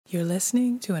You're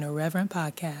listening to an Irreverent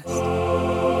podcast.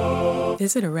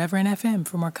 Visit Irreverent FM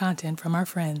for more content from our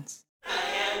friends.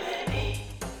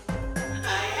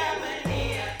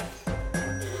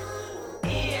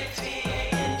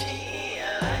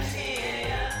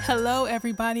 Hello,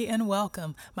 everybody, and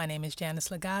welcome. My name is Janice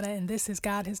Legata, and this is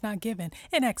God Has Not Given,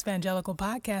 an evangelical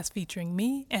podcast featuring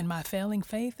me and my failing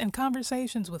faith and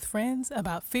conversations with friends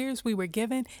about fears we were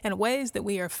given and ways that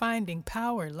we are finding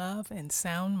power, love, and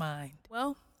sound mind.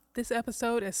 Well, this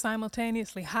episode is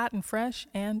simultaneously hot and fresh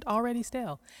and already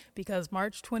stale because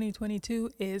March 2022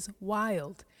 is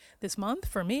wild. This month,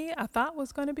 for me, I thought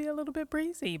was going to be a little bit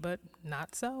breezy, but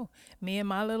not so. Me and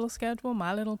my little schedule,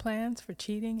 my little plans for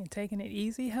cheating and taking it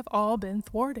easy have all been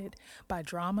thwarted by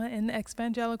drama in the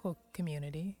evangelical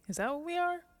community. Is that what we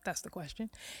are? That's the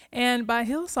question. And by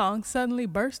Hillsong suddenly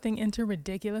bursting into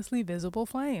ridiculously visible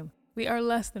flame. We are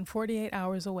less than 48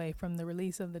 hours away from the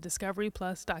release of the Discovery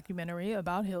Plus documentary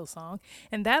about Hillsong,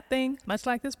 and that thing, much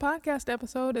like this podcast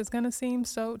episode, is going to seem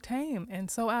so tame and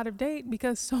so out of date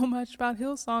because so much about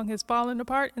Hillsong has fallen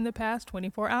apart in the past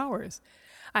 24 hours.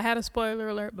 I had a spoiler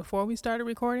alert before we started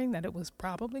recording that it was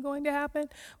probably going to happen,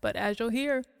 but as you'll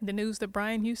hear, the news that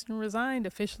Brian Houston resigned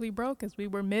officially broke as we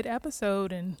were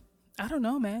mid-episode, and I don't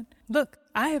know, man. Look,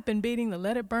 I have been beating the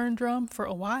Let It Burn drum for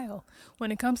a while.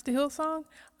 When it comes to Hillsong,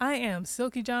 I am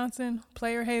Silky Johnson,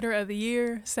 Player Hater of the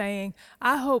Year, saying,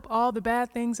 I hope all the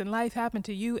bad things in life happen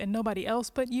to you and nobody else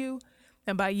but you.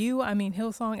 And by you, I mean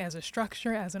Hillsong as a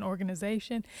structure, as an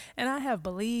organization. And I have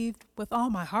believed with all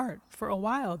my heart for a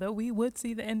while that we would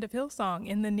see the end of Hillsong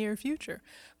in the near future,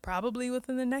 probably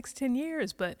within the next 10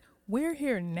 years. But we're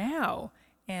here now,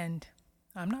 and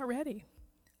I'm not ready.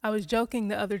 I was joking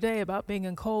the other day about being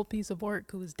a cold piece of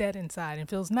work who is dead inside and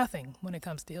feels nothing when it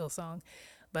comes to Hillsong,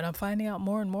 but I'm finding out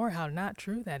more and more how not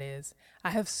true that is.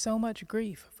 I have so much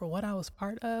grief for what I was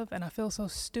part of, and I feel so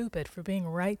stupid for being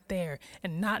right there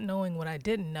and not knowing what I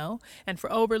didn't know, and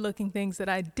for overlooking things that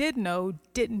I did know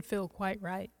didn't feel quite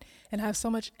right. And I have so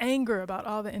much anger about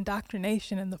all the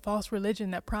indoctrination and the false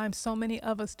religion that primes so many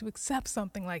of us to accept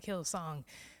something like Hillsong.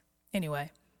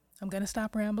 Anyway, I'm going to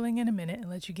stop rambling in a minute and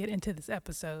let you get into this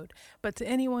episode. But to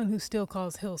anyone who still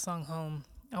calls Hillsong home,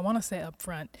 I want to say up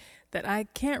front that I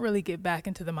can't really get back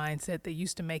into the mindset that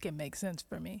used to make it make sense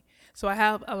for me. So I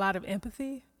have a lot of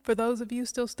empathy for those of you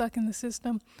still stuck in the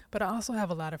system, but I also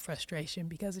have a lot of frustration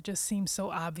because it just seems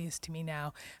so obvious to me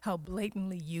now how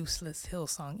blatantly useless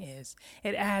Hillsong is.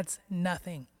 It adds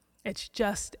nothing. It's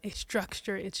just a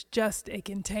structure. It's just a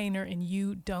container, and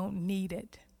you don't need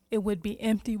it. It would be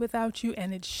empty without you,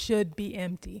 and it should be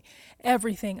empty.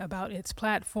 Everything about its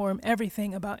platform,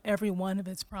 everything about every one of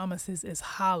its promises is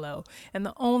hollow. And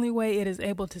the only way it is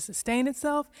able to sustain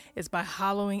itself is by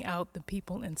hollowing out the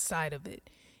people inside of it.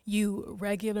 You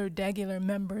regular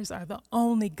members are the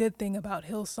only good thing about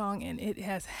Hillsong, and it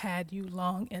has had you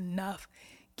long enough.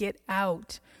 Get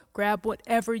out. Grab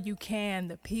whatever you can,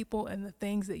 the people and the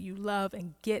things that you love,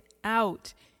 and get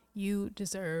out. You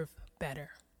deserve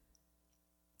better.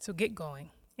 So get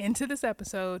going into this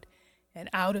episode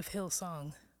and out of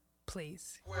Hillsong,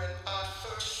 please. When I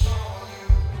first saw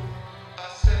you, I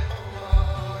said,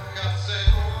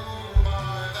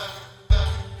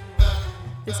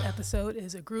 This episode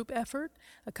is a group effort,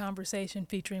 a conversation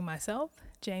featuring myself,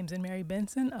 James and Mary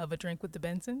Benson of A Drink with the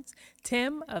Bensons,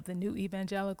 Tim of the New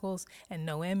Evangelicals, and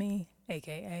Noemi,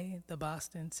 aka The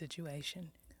Boston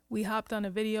Situation. We hopped on a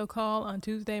video call on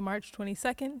Tuesday, March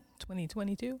 22nd,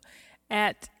 2022,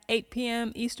 at 8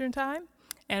 p.m. Eastern Time,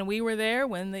 and we were there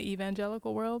when the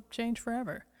evangelical world changed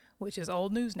forever, which is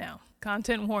old news now.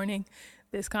 Content warning,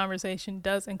 this conversation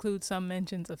does include some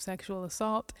mentions of sexual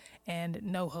assault and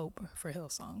no hope for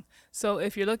Hillsong. So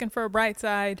if you're looking for a bright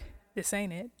side, this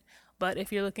ain't it. But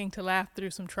if you're looking to laugh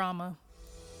through some trauma,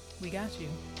 we got you.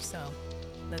 So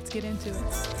let's get into it.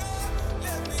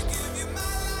 Let me give you my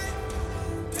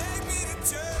life. Take me to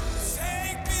church.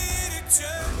 Take me to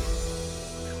church.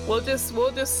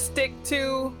 We'll just stick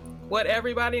to what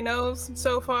everybody knows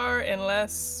so far,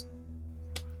 unless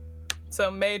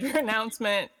some major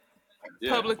announcement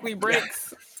publicly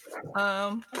breaks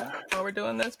while we're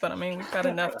doing this. But I mean, we've got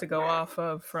enough to go off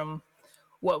of from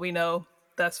what we know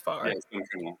thus far. Yeah, it's been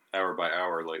kind of hour by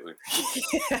hour lately.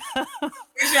 Yeah.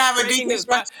 We should have a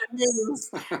deconstruction news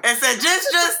and say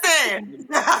just then.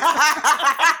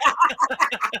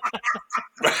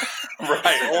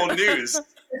 Right, all news.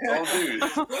 All news.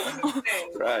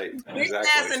 Right,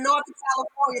 exactly. In North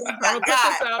California, I'll put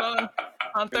this out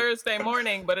on Thursday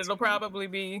morning, but it'll probably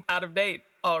be out of date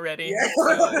already. Yeah.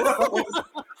 So,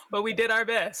 but we did our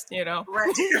best, you know.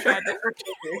 Right.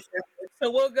 So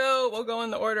we'll go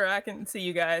in the order I can see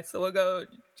you guys. So we'll go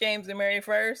James and Mary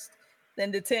first,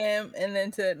 then to Tim, and then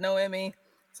to Noemi.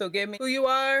 So give me who you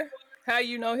are, how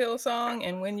you know Hillsong,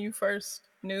 and when you first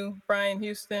knew Brian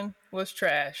Houston was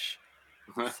trash.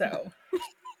 So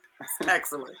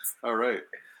excellent. All right.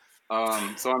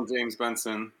 So I'm James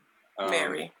Benson.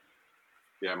 Mary.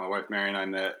 Yeah, my wife Mary and I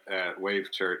met at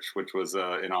Wave Church, which was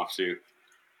an offshoot.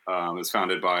 It was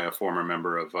founded by a former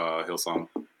member of Hillsong.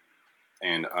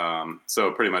 And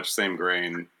so pretty much same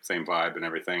grain, same vibe and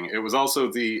everything. It was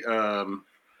also the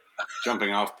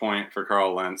jumping off point for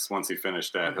Carl Lentz once he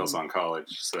finished at Hillsong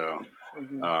College. So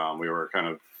we were kind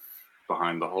of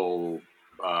behind the whole,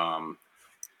 I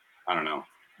don't know,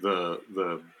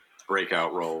 the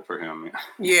breakout role for him.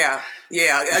 Yeah.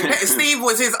 Steve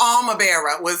was his armor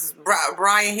bearer, was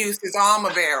Brian Houston's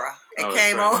armor bearer. And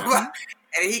came over. Yeah.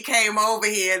 And he came over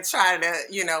here and tried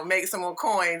to, make some more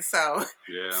coins. So,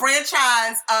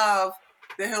 franchise of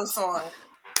the Hillsong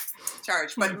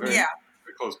Church. But, very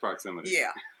close proximity.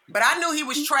 Yeah. But I knew he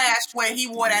was trashed when he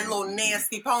wore that little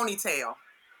nasty ponytail.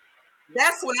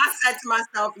 That's when I said to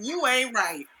myself, you ain't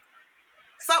right.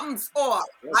 Something's off.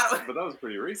 But that was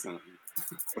pretty recent.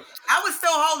 I was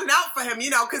still holding out for him,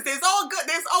 because there's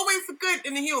always good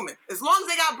in the human. As long as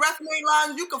they got breath in their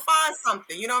lungs, you can find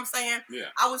something. You know what I'm saying? Yeah.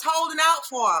 I was holding out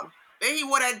for him. Then he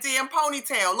wore that damn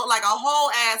ponytail, looked like a whole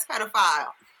ass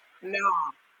pedophile.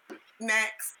 No.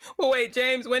 Next. Well, wait,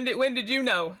 James, when did you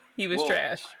know he was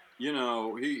trash?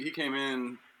 He came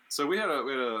in. So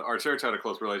our church had a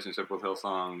close relationship with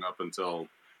Hillsong up until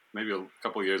maybe a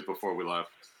couple of years before we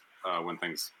left, when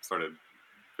things started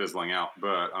fizzling out.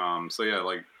 But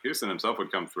like Houston himself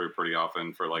would come through pretty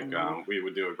often for we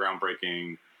would do a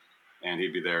groundbreaking and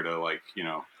he'd be there to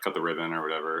cut the ribbon or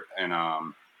whatever. And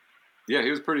he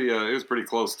was pretty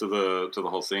close to the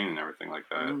whole scene and everything like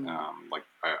that.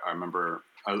 I remember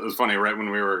it was funny, right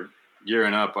when we were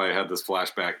gearing up, I had this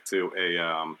flashback to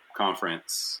a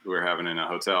conference we were having in a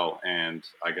hotel, and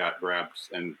I got grabbed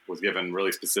and was given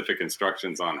really specific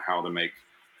instructions on how to make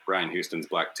Brian Houston's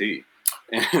black tea.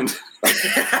 And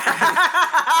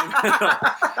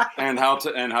and how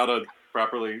to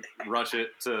properly rush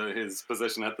it to his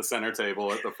position at the center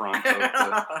table at the front.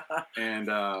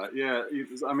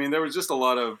 There was just a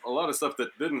lot of stuff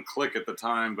that didn't click at the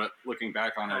time, but looking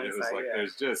back on it, it was like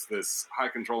there's just this high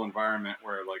control environment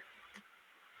where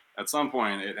at some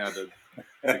point it had to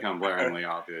become blaringly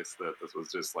obvious that this was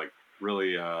just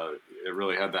really it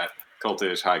really had that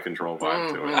cultish high control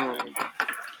vibe to it. And,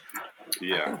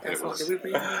 yeah, it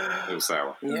was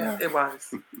sour. Yeah, it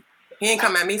was. He ain't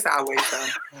come at me sideways, though.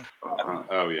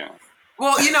 Oh, yeah.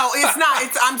 Well, it's not.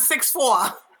 I'm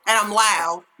 6'4", and I'm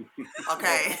loud.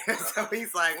 Okay? So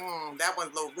he's like, that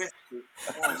one's a little risky.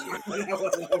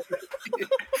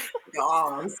 Your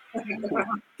arms.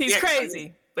 He's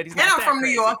crazy, but he's not And I'm from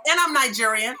crazy. New York, and I'm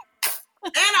Nigerian,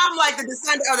 and I'm like the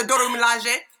descendant of the Dodo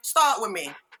Milaje. Start with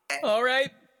me. All right,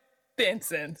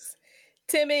 Benson's.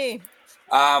 Timmy.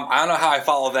 I don't know how I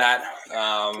follow that.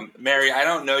 Mary, I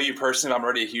don't know you personally, but I'm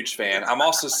already a huge fan. I'm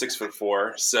also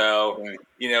 6'4", so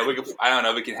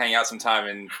we can hang out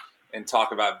sometime and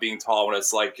talk about being tall when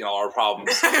it's our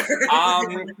problems.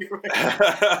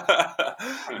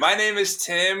 My name is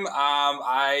Tim.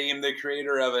 I am the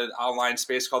creator of an online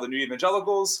space called the New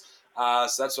Evangelicals.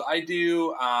 So that's what I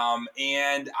do.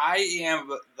 And I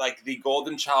am the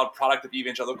golden child product of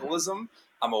evangelicalism.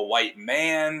 I'm a white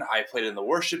man. I played in the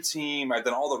worship team. I've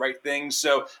done all the right things.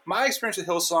 So my experience with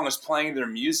Hillsong is playing their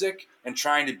music and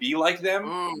trying to be like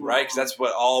them, right? Because that's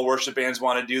what all worship bands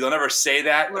want to do. They'll never say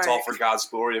that. Right. It's all for God's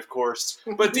glory, of course.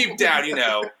 But deep down,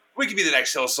 we could be the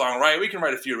next Hillsong, right? We can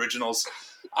write a few originals.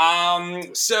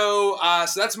 So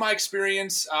that's my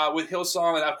experience with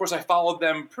Hillsong. And of course, I followed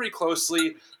them pretty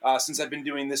closely since I've been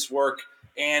doing this work.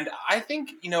 And I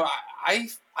think,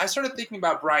 I started thinking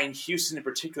about Brian Houston in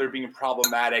particular being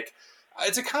problematic.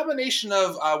 It's a combination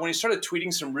of when he started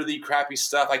tweeting some really crappy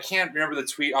stuff. I can't remember the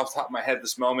tweet off the top of my head at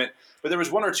this moment, but there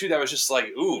was one or two that was just like,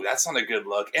 ooh, that's not a good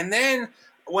look. And then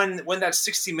when that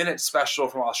 60-minute special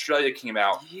from Australia came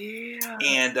out,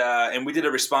 and we did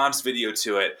a response video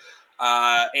to it,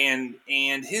 and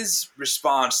his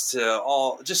response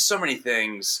to just so many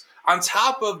things. On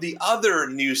top of the other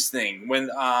news thing, when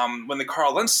the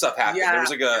Carl Lentz stuff happened, there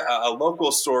was a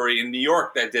local story in New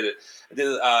York that did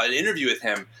an interview with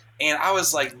him, and I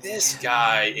was like, this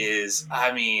guy is,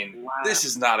 this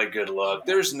is not a good look.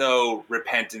 There's no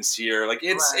repentance here.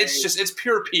 It's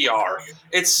pure PR.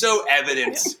 It's so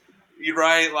evident,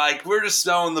 right? We're just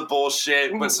knowing the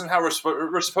bullshit, but somehow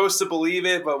we're supposed to believe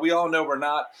it, but we all know we're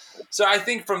not. So I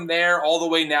think from there all the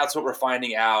way now to what we're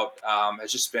finding out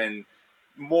has just been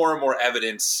more and more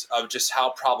evidence of just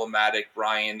how problematic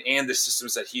Brian and the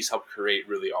systems that he's helped create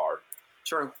really are.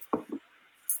 True.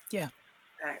 Yeah.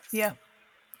 Thanks. Yeah.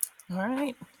 All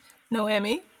right.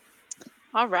 Noemi.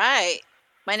 All right.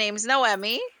 My name is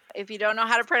Noemi. If you don't know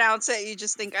how to pronounce it, you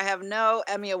just think I have no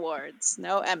Emmy Awards.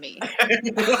 No Emmy.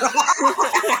 Thank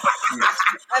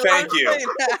you.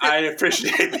 I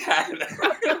appreciate that.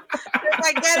 If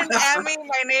I get an Emmy,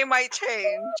 my name might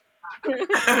change.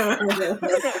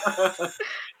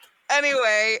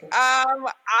 Anyway,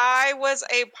 I was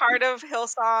a part of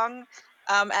Hillsong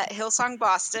at Hillsong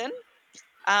Boston.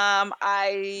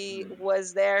 I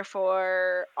was there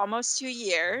for almost 2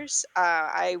 years.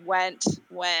 I went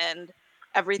when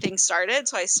everything started.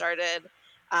 So I started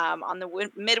on the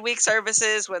midweek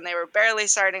services when they were barely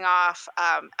starting off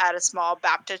at a small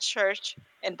Baptist church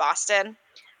in Boston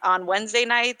on Wednesday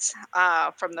nights.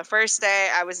 From the first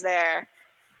day I was there,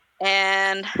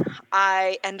 and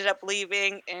I ended up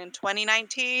leaving in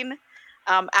 2019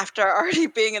 after already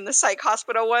being in the psych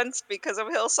hospital once because of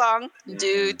Hillsong,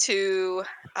 due to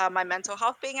my mental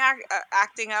health being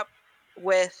acting up,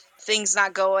 with things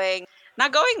not going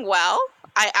well.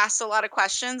 I asked a lot of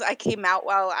questions. I came out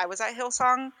while I was at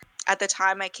Hillsong. At the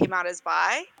time, I came out as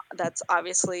bi. That's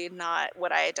obviously not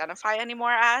what I identify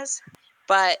anymore as.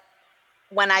 But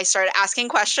when I started asking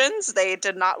questions, they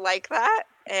did not like that.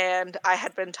 And I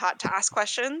had been taught to ask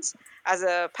questions as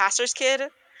a pastor's kid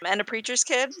and a preacher's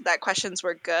kid, that questions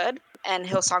were good. And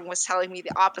Hillsong was telling me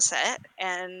the opposite.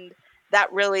 And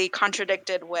that really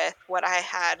contradicted with what I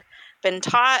had been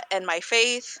taught and my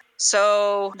faith.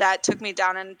 So that took me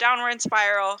down a downward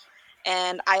spiral.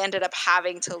 And I ended up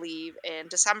having to leave in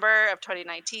December of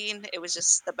 2019. It was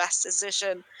just the best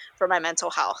decision for my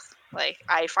mental health. Like,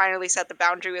 I finally set the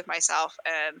boundary with myself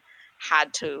and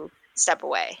had to step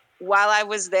away. While I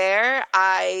was there,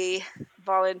 I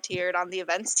volunteered on the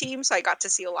events team, so I got to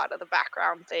see a lot of the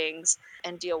background things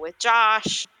and deal with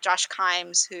Josh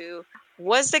Kimes, who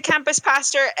was the campus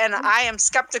pastor, and I am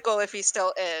skeptical if he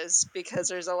still is, because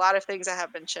there's a lot of things that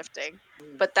have been shifting.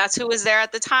 But that's who was there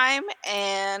at the time,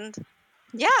 and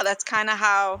yeah, that's kind of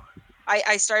how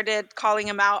I started calling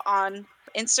him out on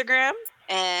Instagram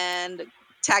and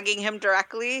tagging him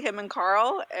directly, him and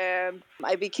Carl, and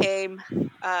I became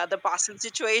the Boston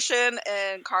situation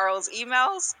and Carl's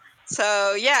emails.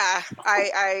 So yeah,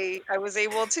 I was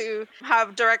able to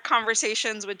have direct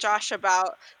conversations with Josh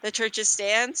about the church's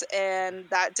stance, and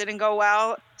that didn't go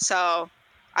well. So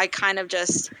I kind of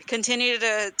just continued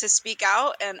to speak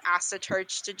out and ask the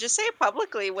church to just say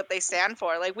publicly what they stand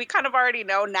for. Like, we kind of already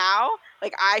know now.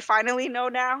 Like, I finally know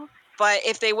now. But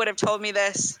if they would have told me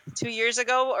this 2 years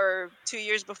ago or 2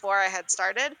 years before I had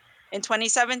started in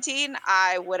 2017,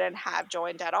 I wouldn't have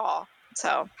joined at all.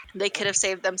 So they could have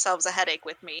saved themselves a headache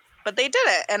with me. But they did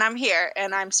it, and I'm here,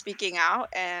 and I'm speaking out,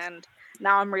 and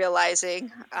now I'm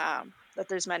realizing that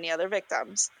there's many other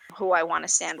victims who I want to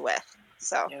stand with.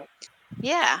 So,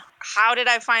 yeah. How did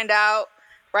I find out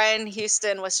Brian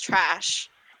Houston was trash?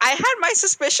 I had my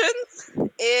suspicions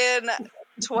in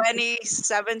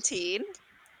 2017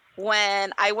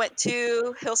 when I went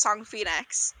to Hillsong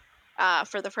Phoenix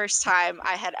for the first time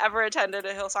I had ever attended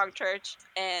a Hillsong church,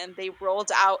 and they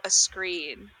rolled out a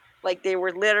screen. Like, they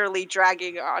were literally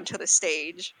dragging it onto the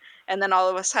stage. And then all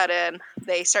of a sudden,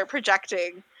 they start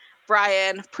projecting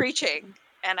Brian preaching.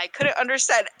 And I couldn't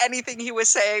understand anything he was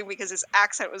saying because his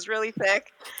accent was really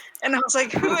thick. And I was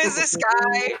like, who is this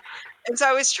guy? And so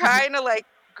I was trying to, like,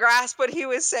 grasp what he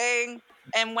was saying.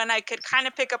 And when I could kind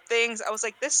of pick up things, I was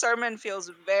like, this sermon feels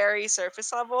very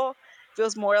surface level.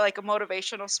 Feels more like a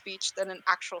motivational speech than an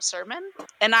actual sermon.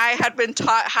 And I had been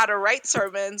taught how to write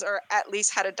sermons, or at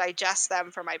least how to digest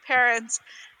them for my parents.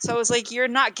 So I was like, you're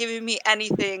not giving me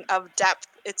anything of depth.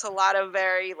 It's a lot of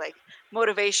very, like,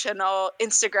 motivational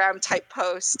Instagram type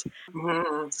post.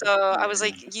 So I was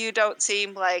like, you don't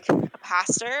seem like a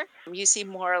pastor. You seem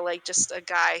more like just a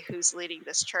guy who's leading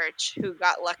this church who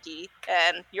got lucky,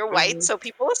 and you're white, so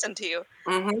people listen to you.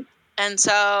 And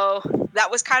so that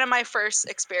was kind of my first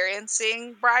experience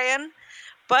seeing Brian.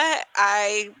 But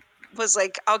I was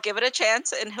like, I'll give it a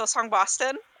chance in Hillsong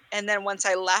Boston. And then once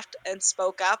I left and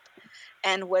spoke up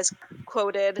and was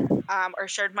quoted or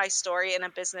shared my story in a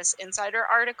Business Insider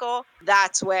article,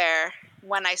 that's where,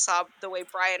 when I saw the way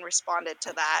Brian responded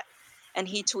to that, and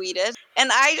he tweeted, and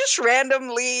I just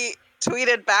randomly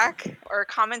tweeted back or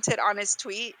commented on his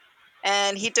tweet,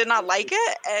 and he did not like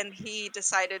it, and he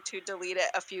decided to delete it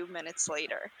a few minutes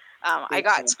later. I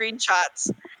got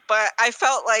screenshots, but I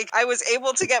felt like I was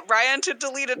able to get Brian to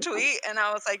delete a tweet, and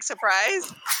I was like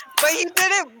surprised. But he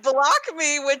didn't block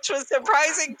me, which was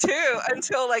surprising too,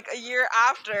 until like a year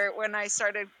after, when I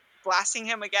started blasting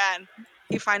him again.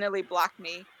 he finally blocked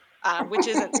me, which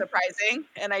isn't surprising.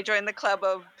 And I joined the club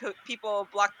of people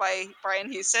blocked by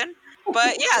Brian Houston.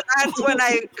 But yeah, that's when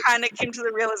I kind of came to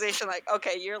the realization, like,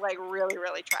 okay, you're like really,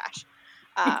 really trash.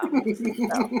 So,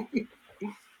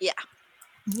 yeah.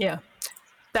 Yeah.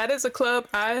 That is a club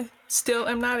I still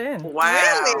am not in.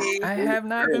 Wow. Really? I have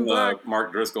not You're been in the blocked.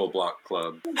 Mark Driscoll block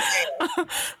club.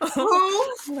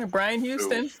 Who? Brian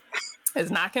Houston is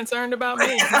not concerned about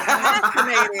me.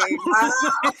 Fascinating.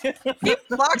 He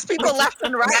blocks people left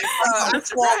and right. I'm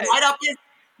surprised.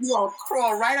 You gonna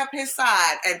crawl right up his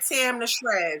side and tear him to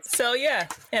shreds. So yeah,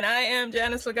 and I am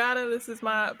Janice Legata. This is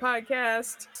my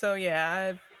podcast. So yeah,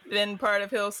 I've been part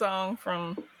of Hillsong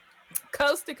from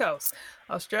coast to coast,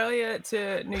 Australia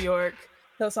to New York,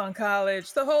 Hillsong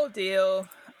College, the whole deal.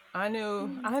 I've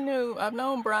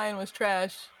known Brian was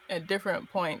trash at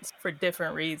different points for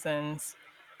different reasons.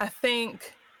 I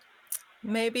think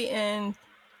maybe in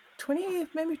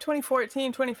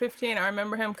 2014, 2015, I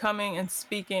remember him coming and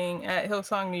speaking at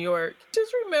Hillsong New York.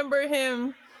 Just remember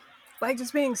him like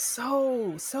just being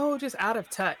so just out of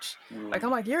touch. Like, I'm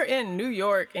like, you're in New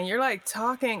York and you're like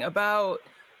talking about,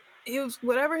 it was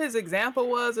whatever his example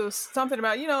was, it was something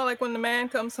about, like when the man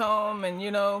comes home and,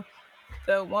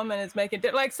 the woman is making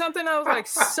like something. I was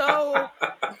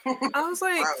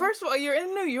like, first of all, you're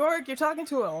in New York, you're talking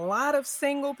to a lot of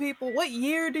single people. What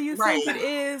year do you think it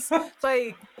is?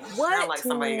 Like,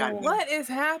 what is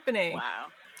happening?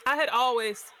 Wow.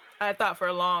 I thought for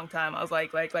a long time, I was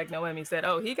like Noemi said,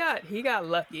 oh, he got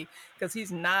lucky because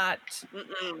he's not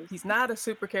a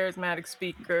super charismatic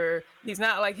speaker. He's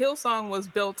not like, Hillsong was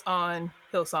built on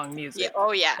Hillsong music. Yeah.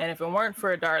 Oh yeah. And if it weren't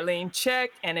for Darlene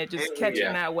Check and it just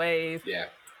catching that wave. Yeah.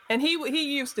 And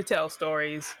he used to tell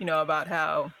stories, about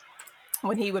how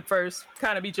when he would first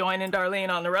kind of be joining Darlene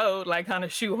on the road, like kind of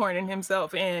shoehorning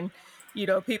himself in,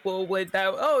 people would,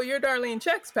 oh, you're Darlene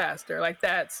Check's pastor. Like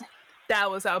that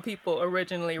was how people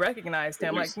originally recognized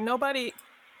him. Like, nobody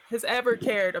has ever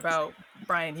cared about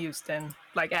Brian Houston,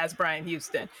 like as Brian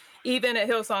Houston. Even at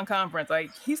Hillsong Conference,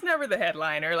 like, he's never the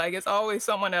headliner. Like, it's always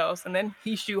someone else. And then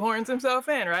he shoehorns himself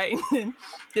in, right? And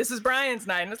this is Brian's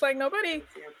night. And it's like, nobody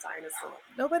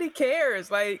cares.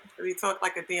 Like, we talk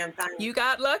like a damn dinosaur. You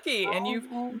got lucky and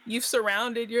you've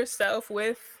surrounded yourself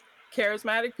with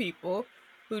charismatic people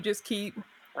who just keep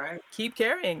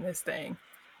carrying this thing.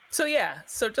 So yeah,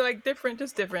 to like different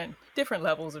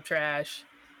levels of trash.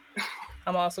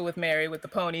 I'm also with Mary with the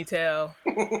ponytail.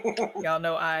 Y'all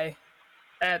know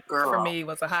that for me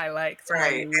was a highlight.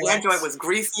 Right, and that joint was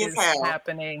greasy as hell.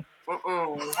 Happening. It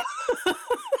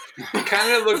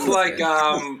kind of looked like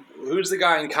who's the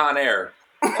guy in Con Air?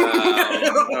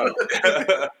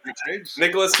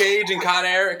 Nicolas Cage in Con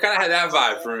Air. It kind of had that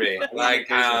vibe for me. Like,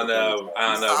 I don't know.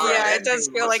 Yeah, it does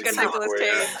feel like a Nicolas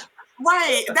Cage.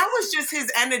 Right, that was just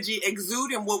his energy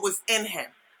exuding what was in him.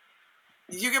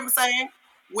 You get what I'm saying?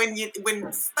 When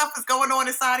stuff is going on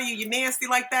inside of you, you're nasty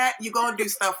like that, you're gonna do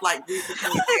stuff like greasy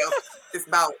ponytail. It's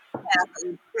about half an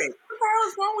inch thick. What the hell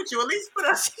is wrong with you? At least put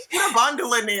a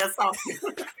bundle in there or something.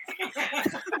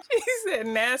 She said,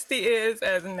 "Nasty is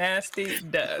as nasty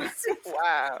does."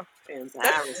 Wow,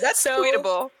 that's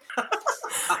tweetable.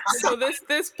 So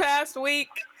this past week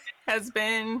has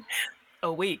been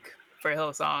a week for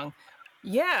Hillsong.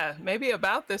 Yeah, maybe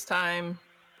about this time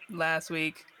last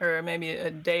week, or maybe a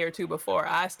day or two before,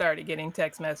 I started getting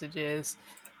text messages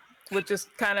with just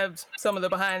kind of some of the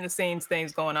behind the scenes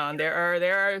things going on. There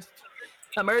are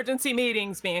emergency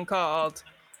meetings being called.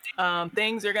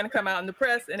 Things are going to come out in the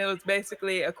press, and it was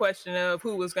basically a question of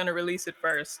who was going to release it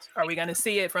first. Are we going to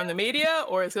see it from the media,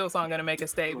 or is Hillsong going to make a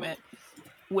statement?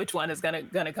 Which one is going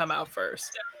to come out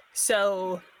first?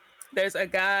 So there's a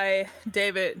guy,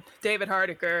 David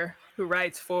Hardiker, who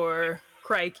writes for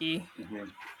Crikey,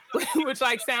 which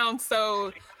like sounds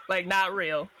so like not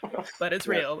real, but it's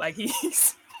real. Like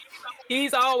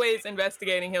he's always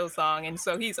investigating Hillsong, and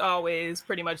so he's always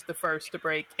pretty much the first to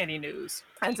break any news.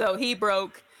 And so he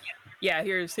broke,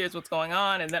 here's what's going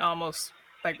on, and then almost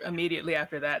like immediately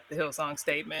after that, the Hillsong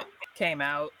statement came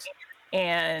out.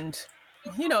 And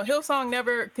Hillsong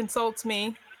never consults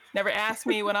me, never asks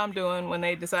me what I'm doing when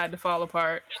they decide to fall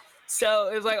apart. So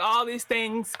it's like all these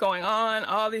things going on,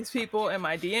 all these people in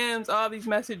my DMs, all these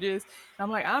messages. I'm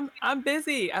like, I'm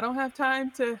busy. I don't have time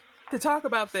to talk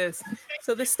about this.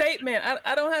 So the statement,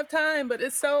 I don't have time, but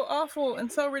it's so awful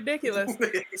and so ridiculous.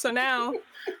 So now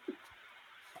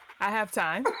I have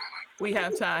time. We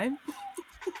have time.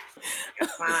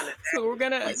 So we're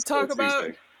going to talk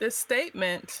about this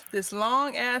statement, this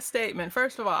long ass statement.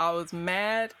 First of all, I was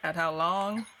mad at how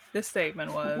long this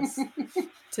statement was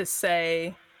to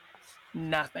say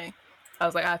nothing. I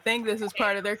was like, I think this is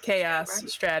part of their chaos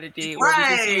strategy, where we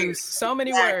just use so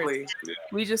many words. Yeah.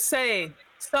 We just say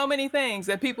so many things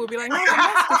that people will be like, no, they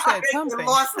must have said something. You're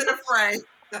lost in the fray.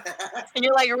 And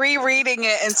you're like rereading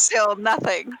it and still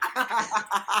nothing. But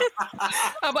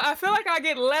I feel like I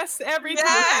get less every Yeah.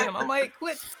 time. I'm like,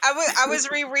 what? I was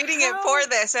rereading it for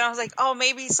this, and I was like, oh,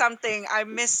 maybe I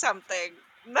missed something.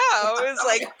 No, it was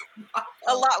like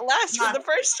a lot less for the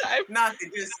first time.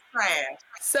 Nothing, just trash.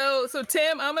 So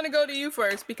Tim, I'm gonna go to you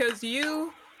first, because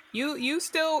you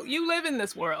live in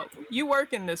this world. You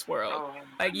work in this world. Oh.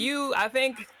 Like I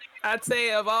think I'd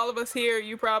say of all of us here,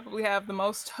 you probably have the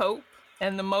most hope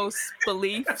and the most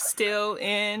belief still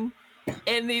in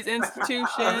these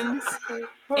institutions,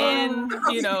 in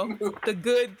the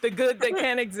good that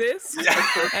can exist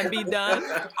and be done.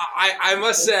 I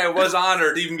must say I was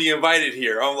honored to even be invited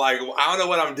here. I'm like, I don't know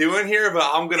what I'm doing here, but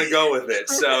I'm gonna go with it.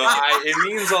 So it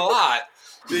means a lot,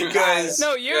 because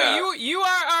no, you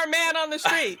are our man on the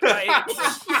street. Like,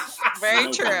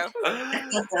 very true.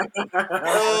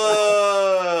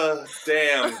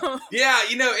 Damn. Yeah,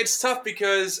 it's tough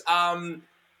because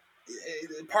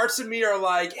parts of me are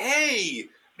like, hey,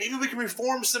 maybe we can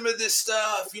reform some of this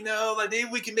stuff, like maybe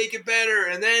we can make it better.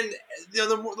 And then,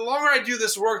 the longer I do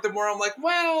this work, the more I'm like,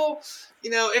 well,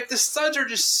 if the studs are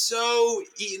just so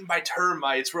eaten by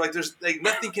termites, where like there's like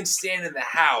nothing can stand in the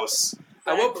house,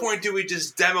 at what point do we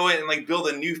just demo it and like build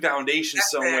a new foundation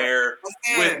somewhere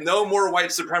with no more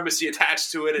white supremacy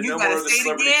attached to it and no more of the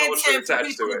celebrity culture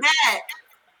attached to it?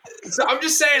 So I'm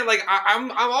just saying, like,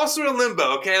 I'm also in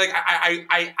limbo, okay? Like,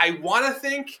 I want to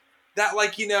think that,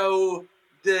 like, the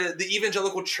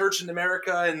evangelical church in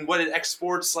America and what it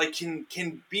exports, like,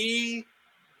 can be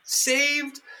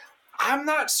saved. I'm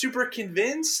not super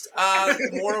convinced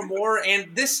more and more.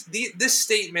 And this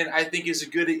statement, I think, is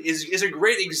a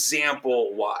great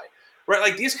example why, right?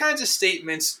 Like, these kinds of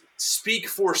statements speak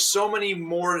for so much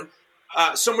more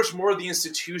of the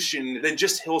institution than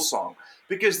just Hillsong.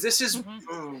 Because this is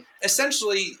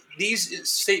essentially, these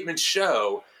statements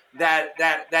show that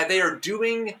they are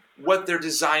doing what they're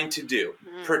designed to do: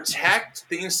 protect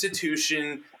the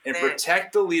institution and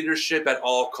protect the leadership at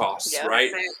all costs, right?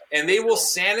 And they will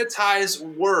sanitize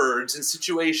words and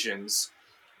situations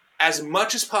as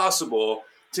much as possible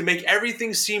to make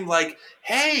everything seem like,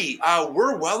 hey,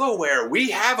 we're well aware.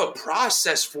 We have a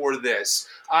process for this.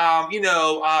 What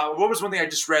was one thing I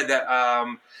just read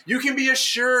that? You can be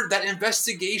assured that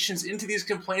investigations into these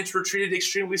complaints were treated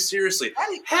extremely seriously.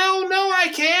 Hell no, I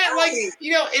can't. Like,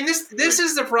 and this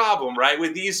is the problem, right,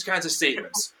 with these kinds of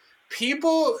statements.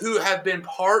 People who have been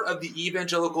part of the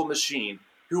evangelical machine,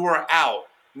 who are out,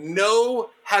 know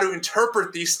how to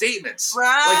interpret these statements.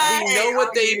 Like, we know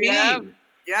what they mean.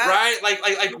 Yeah. Right?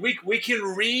 Like we can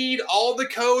read all the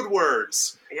code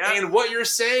words. Yeah. And what you're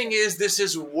saying is this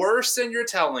is worse than you're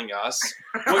telling us.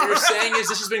 What you're saying is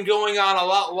this has been going on a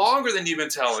lot longer than you've been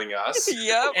telling us.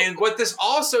 Yep. And what this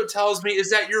also tells me is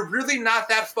that you're really not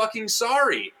that fucking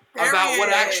sorry about what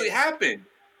actually happened.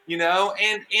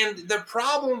 And the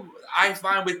problem I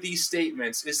find with these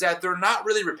statements is that they're not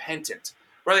really repentant.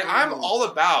 Right, like, I'm all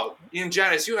about, and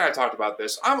Janice, you and I have talked about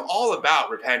this, I'm all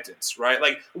about repentance, right?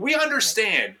 Like, we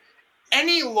understand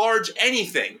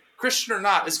anything, Christian or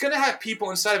not, is going to have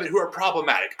people inside of it who are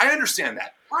problematic. I understand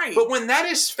that. Right. But when that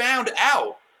is found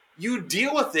out, you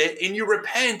deal with it, and you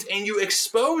repent, and you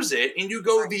expose it, and you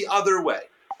go the other way.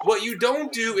 What you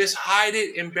don't do is hide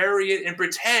it and bury it and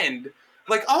pretend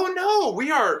like, oh no,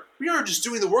 we are just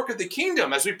doing the work of the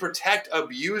kingdom as we protect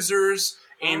abusers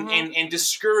and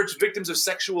discourage victims of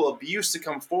sexual abuse to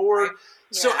come forward.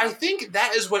 Yeah. So I think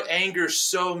that is what angers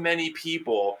so many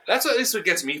people. That's what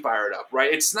gets me fired up,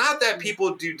 right? It's not that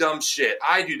people do dumb shit.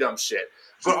 I do dumb shit.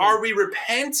 But are we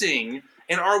repenting,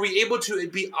 and are we able to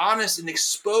be honest and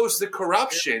expose the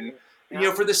corruption,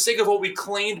 for the sake of what we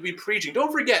claim to be preaching?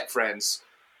 Don't forget, friends,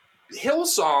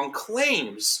 Hillsong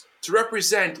claims to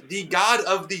represent the God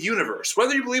of the universe.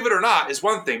 Whether you believe it or not is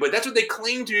one thing, but that's what they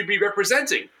claim to be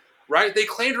representing. Right? They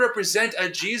claim to represent a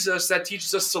Jesus that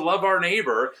teaches us to love our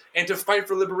neighbor and to fight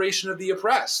for liberation of the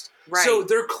oppressed. Right. So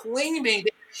they're claiming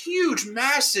huge,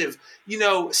 massive,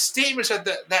 statements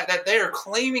that they are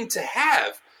claiming to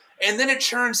have. And then it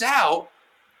turns out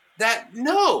that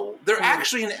no, they're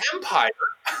actually an empire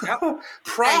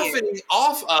profiting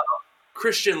off of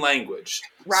Christian language.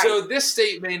 Right. So this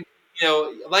statement,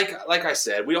 like I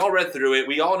said, we all read through it.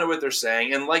 We all know what they're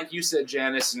saying. And like you said,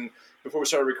 Janice, and before we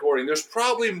started recording, there's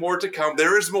probably more to come.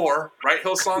 There is more, right,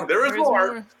 Hillsong? There is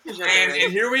more.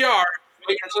 And here we are.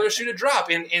 We got another shoe to drop.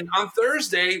 And on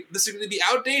Thursday, this is going to be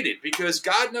outdated because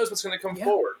God knows what's going to come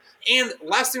forward. And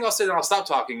last thing I'll say, then I'll stop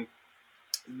talking.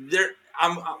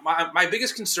 my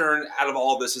biggest concern out of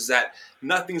all this is that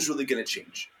nothing's really going to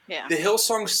change. Yeah. The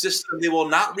Hillsong system, they will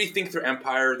not rethink their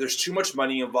empire. There's too much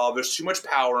money involved. There's too much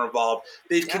power involved.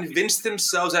 They've convinced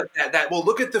themselves that well,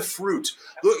 look at the fruit.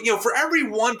 Look, for every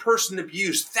one person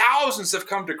abused, thousands have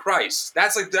come to Christ.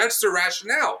 That's their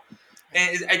rationale.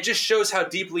 And it just shows how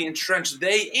deeply entrenched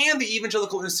they and the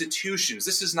evangelical institutions.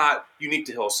 This is not unique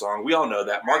to Hillsong. We all know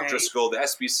that. Mark Driscoll, the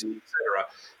SBC, etc.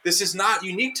 This is not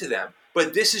unique to them.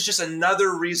 But this is just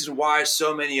another reason why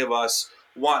so many of us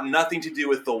want nothing to do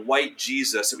with the white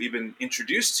Jesus that we've been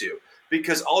introduced to,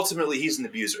 because ultimately he's an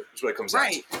abuser. That's what it comes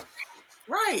down to.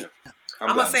 Right.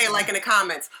 I'm going to say it like in the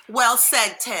comments. Well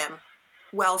said, Tim.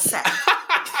 Well said.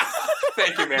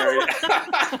 Thank you, Mary.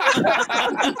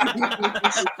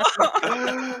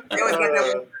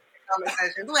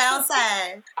 Well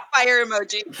said. Fire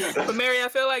emoji. But Mary, I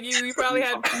feel like you probably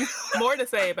had more to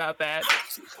say about that.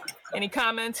 Any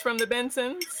comments from the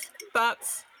Bensons?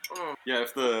 Thoughts? Yeah,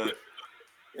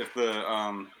 if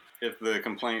the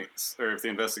complaints or if the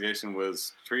investigation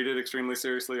was treated extremely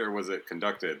seriously, or was it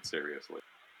conducted seriously?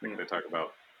 I think they talk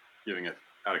about giving it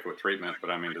adequate treatment, but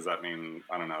I mean, does that mean,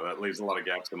 I don't know, that leaves a lot of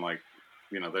gaps in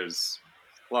there's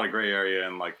a lot of gray area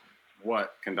in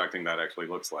what conducting that actually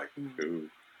looks like. Who,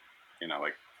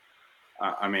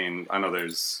 I mean, I know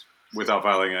there's, without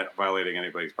violating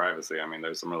anybody's privacy, I mean,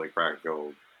 there's some really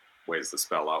practical ways to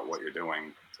spell out what you're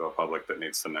doing to a public that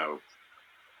needs to know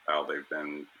how they've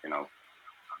been,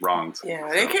 wronged. Yeah,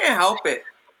 they can't help it.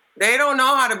 They don't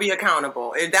know how to be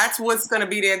accountable. And that's what's going to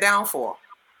be their downfall.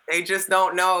 They just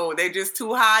don't know. They're just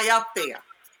too high up there,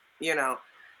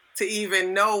 to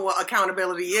even know what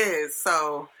accountability is.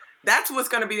 So that's what's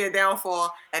going to be their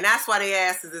downfall. And that's why their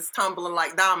asses is tumbling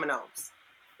like dominoes.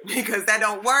 Because that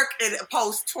don't work in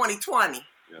post-2020. Yeah.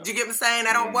 Do you get what I'm saying?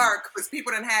 That don't work because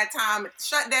people done had time to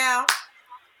shut down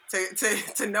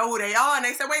to know who they are. And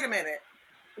they said, wait a minute.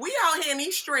 We out here in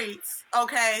these streets,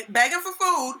 okay, begging for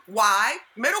food. Why?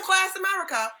 Middle class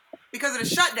America, because of the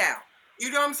shutdown.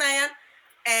 You know what I'm saying?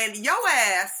 And your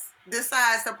ass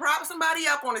decides to prop somebody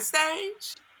up on a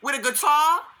stage with a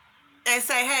guitar and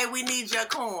say, hey, we need your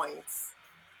coins.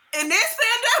 In this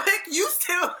pandemic, you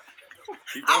still...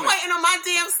 I'm waiting on my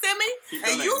damn stimmy,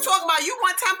 and you talking about you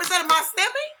want 10% of my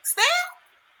stimmy still?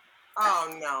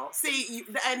 Oh, no. See,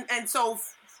 and so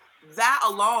that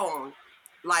alone...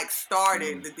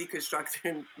 started the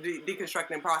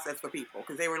deconstructing process for people,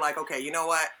 because they were like, okay, you know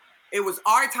what? It was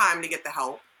our time to get the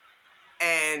help,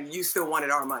 and you still wanted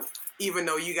our money, even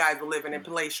though you guys were living in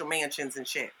palatial mansions and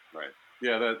shit. Right.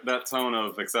 Yeah, that tone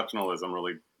of exceptionalism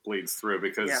really bleeds through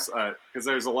because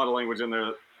there's a lot of language in there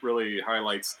that really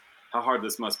highlights how hard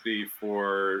this must be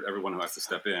for everyone who has to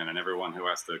step in and everyone who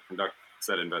has to conduct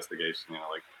said investigation.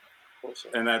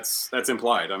 And that's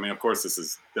implied. I mean, of course, this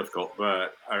is difficult,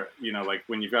 but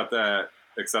when you've got that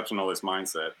exceptionalist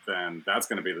mindset, then that's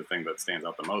going to be the thing that stands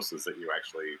out the most, is that you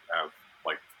actually have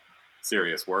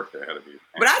serious work ahead of you.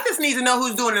 But I just need to know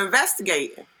who's doing the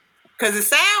investigating, because it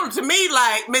sounds to me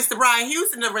like Mr. Brian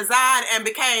Houston resigned and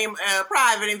became a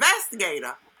private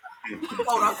investigator,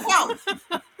 quote unquote,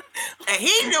 and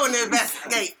he's doing the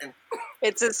investigating.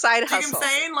 It's a side hustle. You know what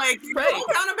I'm saying? No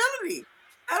accountability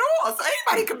at all. So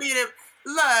anybody could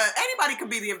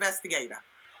be the investigator.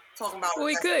 Talking about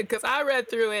we could, because I read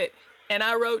through it and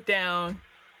I wrote down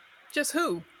just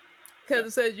who, because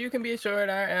it says you can be assured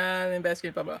our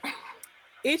investigate blah blah.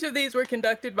 Each of these were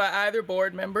conducted by either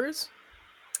board members.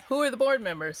 Who are the board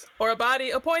members? Or a body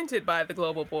appointed by the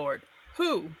global board.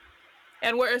 Who?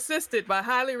 And were assisted by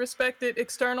highly respected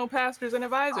external pastors and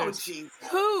advisors. Oh, Jesus.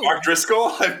 Who? Mark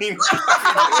Driscoll? I mean...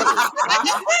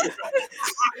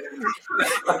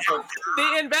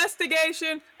 The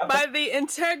investigation by the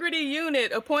integrity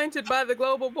unit appointed by the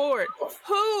global board.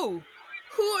 Who?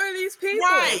 Who are these people?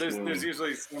 Right. There's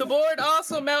usually... The board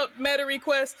also met a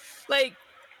request.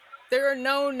 There are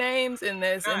no names in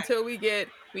this until we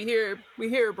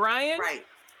hear Brian. Right.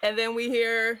 And then we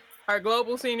hear... our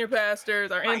global senior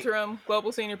pastors, our interim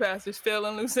global senior pastors, Phil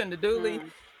and Lucinda Dooley.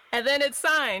 And then it's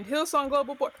signed, Hillsong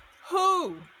Global Board.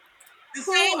 Who? The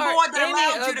same board that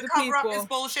allowed you to cover up this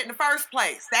bullshit in the first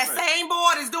place. That same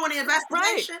board is doing the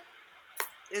investigation.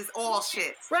 Is all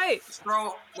shit. Right.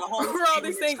 Throw the whole for all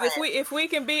these things. If we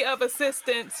can be of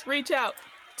assistance, reach out.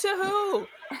 To who?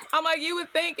 I'm like, you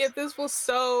would think if this was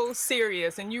so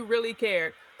serious and you really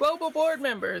cared, global board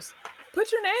members,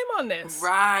 put your name on this.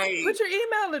 Right. Put your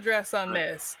email address on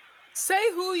this.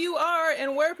 Say who you are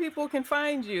and where people can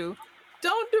find you.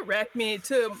 Don't direct me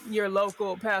to your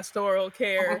local pastoral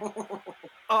care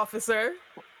officer.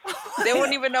 They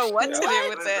won't even know what to do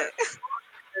with it.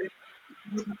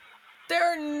 There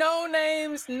are no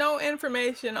names, no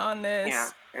information on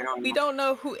this. Yeah, we don't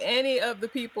know who any of the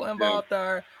people involved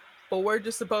are, but we're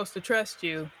just supposed to trust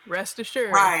you. Rest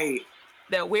assured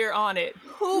that we're on it.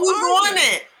 Who's on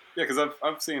it? Yeah, because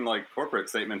I've seen like corporate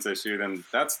statements issued, and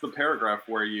that's the paragraph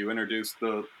where you introduce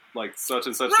the like such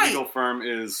and such legal firm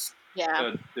is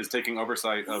taking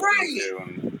oversight of the issue,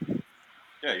 and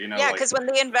because when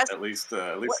they at least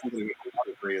somebody with a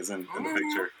degree is in the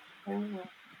picture.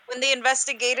 When they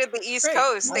investigated the East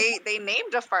Coast, they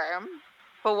named a firm,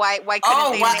 but why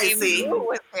couldn't they name who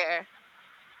was there?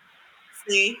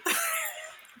 See,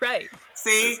 right.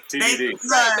 See,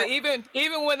 but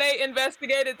even when they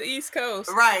investigated the East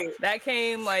Coast, that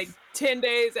came like 10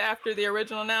 days after the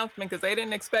original announcement because they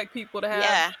didn't expect people to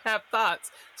have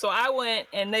thoughts. So I went,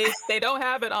 and they don't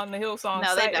have it on the Hillsong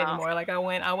site anymore. Like I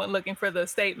went looking for the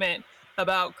statement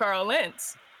about Carl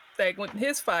Lentz, like with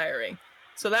his firing.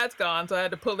 So that's gone. So I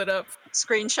had to pull it up.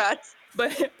 Screenshots.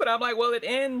 But I'm like, well, it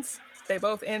ends. They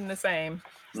both end the same.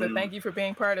 So thank you for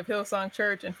being part of Hillsong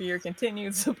Church and for your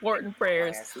continued support and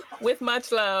prayers. With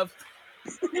much love.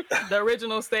 The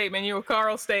original statement, your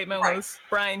Carl's statement was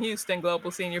Brian Houston,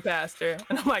 Global Senior Pastor.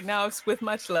 And I'm like, now it's with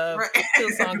much love.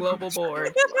 Hillsong Global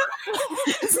Board.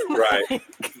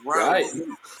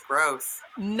 Gross.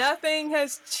 Nothing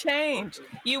has changed.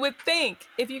 You would think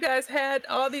if you guys had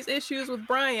all these issues with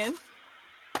Brian,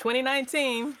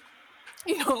 2019,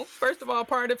 first of all,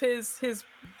 part of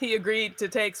he agreed to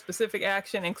take specific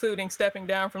action, including stepping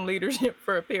down from leadership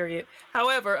for a period.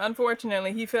 However,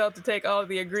 unfortunately, he failed to take all of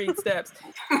the agreed steps.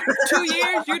 2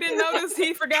 years, you didn't notice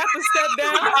he forgot to step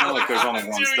down? I feel like there's only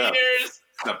one step.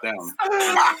 Step down.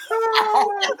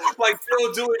 Like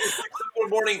Phil doing one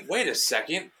morning. Wait a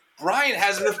second. Brian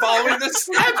hasn't been following the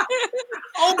steps.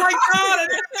 Oh my God! I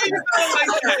didn't think like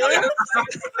that.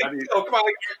 Oh, come on.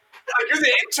 Like you're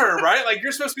the intern, right? Like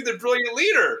you're supposed to be the brilliant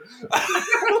leader.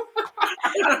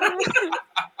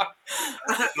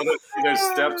 There's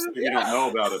steps that you don't know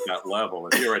about at that level.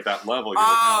 If you're at that level, you don't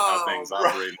know how things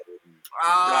operate.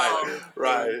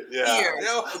 Right. Yeah.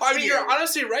 I mean, you're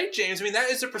honestly right, James. I mean, that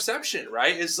is a perception,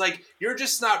 right? It's like you're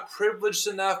just not privileged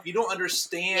enough. You don't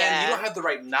understand. Yeah. You don't have the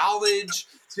right knowledge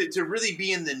to really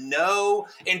be in the know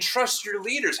and trust your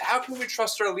leaders. How can we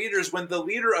trust our leaders when the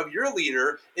leader of your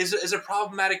leader is a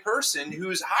problematic person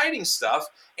who's hiding stuff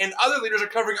and other leaders are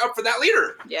covering up for that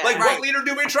leader? Yeah. Like, what leader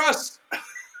do we trust?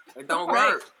 It don't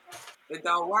work. It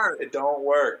don't work. It don't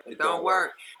work. It don't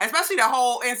work. Especially the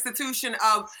whole institution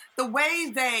of the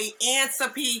way they answer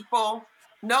people.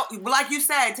 No, like you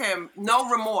said, Tim, no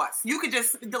remorse. You could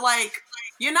just,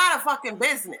 you're not a fucking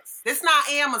business. It's not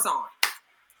Amazon.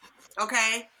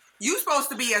 Okay? You supposed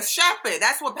to be a shepherd.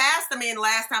 That's what Pastor meant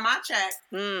last time I checked.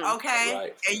 Okay?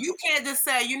 Right. And you can't just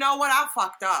say, you know what, I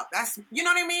fucked up. That's, you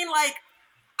know what I mean? Like,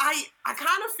 I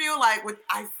kind of feel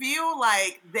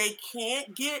like they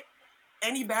can't get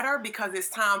any better because it's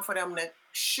time for them to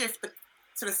shift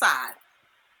to the side.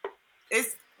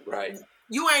 It's right.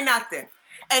 You ain't nothing.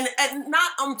 And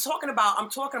not I'm talking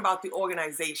about the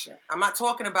organization. I'm not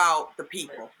talking about the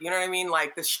people. You know what I mean?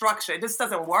 Like the structure. It just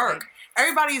doesn't work.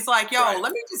 Everybody's like, yo,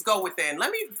 let me just go within.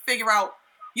 Let me figure out,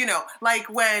 like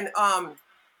when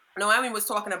Noemi was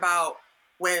talking about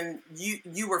when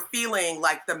you were feeling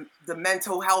like the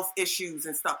mental health issues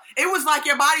and stuff. It was like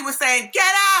your body was saying,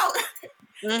 get out.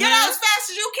 Mm-hmm. Get out as fast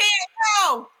as you can.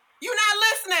 No, you're not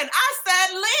listening. I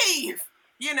said leave.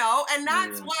 And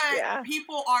that's what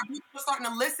people are starting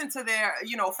to listen to their,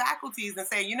 faculties and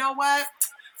say, you know what?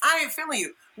 I ain't feeling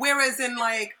you. Whereas in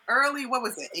like early,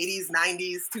 80s,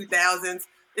 90s, 2000s,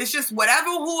 it's just whatever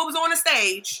who was on the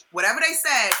stage, whatever they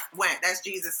said went. That's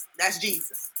Jesus. That's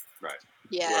Jesus. Right.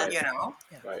 Yeah.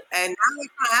 Right. And now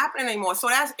it's not happening anymore. So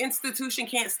that institution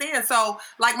can't stand. So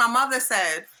like my mother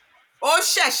said,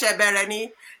 Sheshe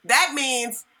Bereni, that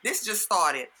means this just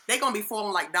started. They're going to be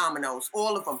falling like dominoes,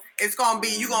 all of them. It's going to be,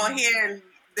 you're going to hear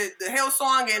the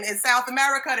Hillsong in South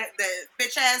America, the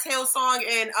bitch-ass Hillsong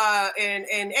in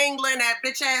England, that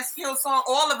bitch-ass Hillsong,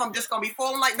 all of them just going to be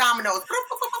falling like dominoes.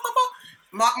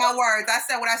 Mark my words. I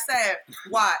said what I said.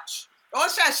 Watch.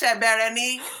 Sheshe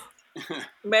Bereni.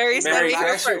 Mary's Mary, can I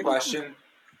ask you a question?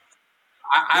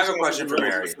 I have a question for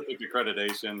Mary. Specific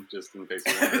accreditation, just in case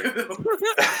you're wondering.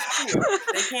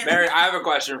 Mary, I have a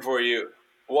question for you.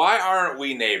 Why aren't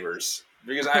we neighbors?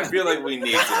 Because I feel like we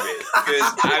need to be.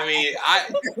 Because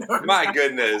my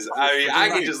goodness, I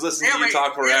can just listen to you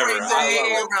talk forever.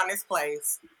 I love around this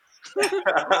place.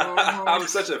 I'm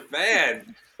such a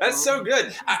fan. That's so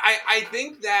good. I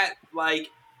think that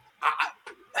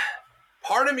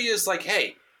part of me is like,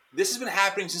 hey, this has been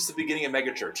happening since the beginning of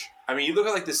megachurch. I mean, you look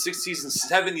at like the 60s and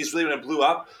 70s, really when it blew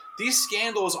up. These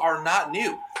scandals are not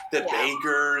new. the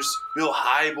Bakers, Bill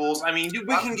Hybels. I mean,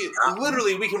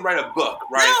 we can write a book,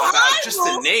 right, about just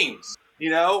the names,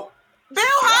 Bill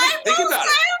Hybels. Think about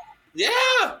it. Yeah.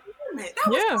 That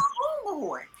was my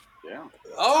homeboy. Yeah.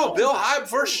 Oh, Bill Hybels,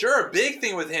 for sure. Big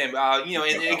thing with him. And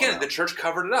again, the church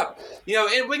covered it up.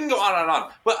 And we can go on and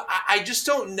on. But I just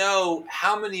don't know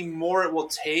how many more it will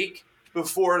take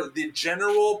before the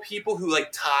general people who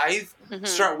tithe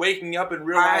start waking up and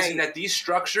realizing that these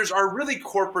structures are really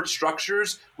corporate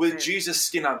structures with Jesus'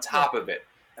 skin on top of it.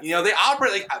 They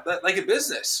operate like a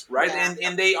business, right? Yeah.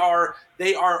 And they are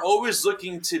always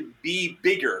looking to be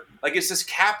bigger. Like it's this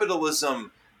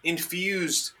capitalism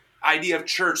infused idea of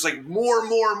church, like more,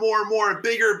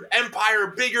 bigger empire,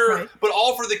 bigger, but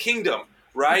all for the kingdom,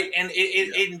 right? And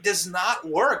it does not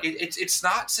work. It's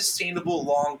not sustainable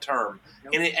long term,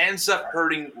 and it ends up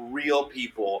hurting real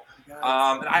people. And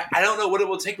I don't know what it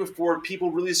will take before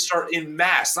people really start in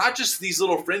mass, not just these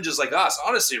little fringes like us,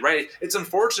 honestly, right? It's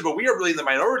unfortunate, but we are really the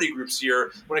minority groups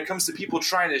here when it comes to people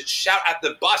trying to shout at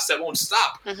the bus that won't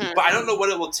stop. But I don't know what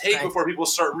it will take before people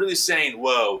start really saying,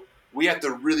 whoa, we have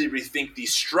to really rethink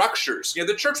these structures.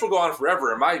 The church will go on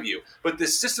forever, in my view, but the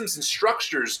systems and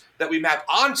structures that we map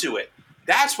onto it,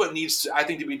 that's what needs, I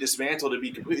think, to be dismantled, to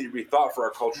be completely rethought for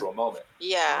our cultural moment.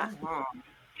 Yeah.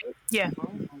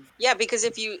 Yeah, because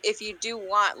if you do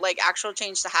want actual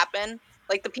change to happen,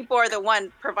 the people are the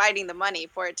one providing the money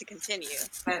for it to continue.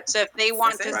 So if they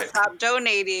want to stop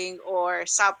donating or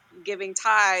stop giving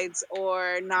tithes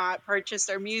or not purchase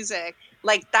their music,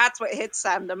 that's what hits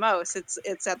them the most.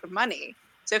 It's at the money.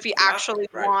 So if you actually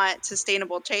want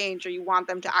sustainable change, or you want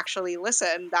them to actually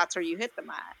listen, that's where you hit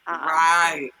them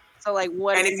at. So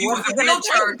what? And if you was a real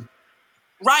church,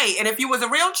 and if you was a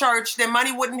real church, then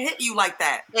money wouldn't hit you like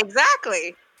that.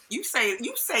 Exactly. You say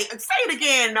it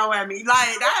again, Noemi.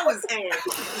 That was it.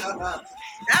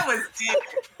 That was it.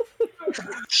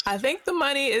 I think the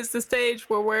money is the stage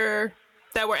where we're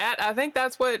at. I think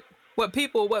that's what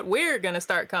we're gonna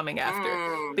start coming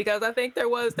after, because I think there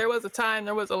was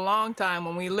a long time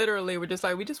when we literally were just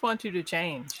we just want you to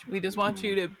change. We just want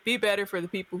you to be better for the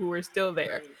people who are still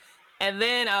there. And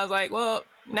then I was like, well,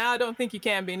 now I don't think you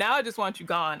can be. Now I just want you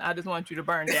gone. I just want you to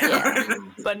burn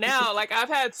down. But now, I've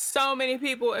had so many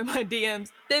people in my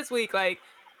DMs this week, I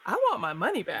want my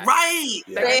money back. Right.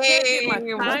 I can't get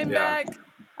my time back.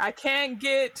 I can't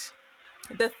get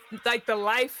the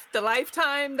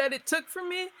lifetime that it took from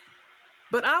me.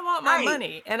 But I want my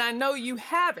money, and I know you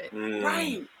have it.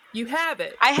 Right. You have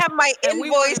it. I have my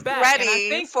invoice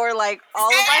ready for all of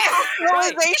my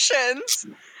hospitalizations.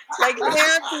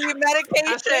 Therapy,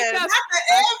 medication. Not the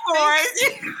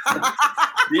invoice.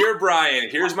 Dear Brian,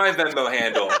 here's my Venmo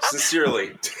handle.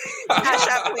 Sincerely. Cash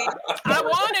App, please. I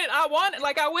want it.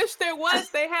 I wish there was.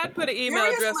 They had put an email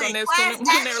address on this when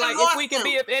they were if we can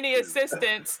be of any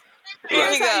assistance. Here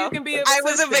you go. You can be of I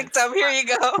was a victim. Here you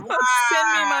go. Send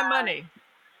me my money.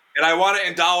 And I want it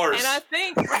in dollars. And I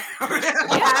think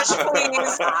cash,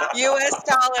 please. US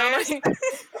dollars.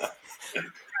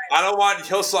 I don't want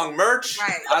Hillsong merch.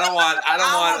 I don't want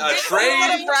a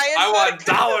trade. I want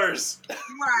dollars.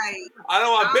 Right. I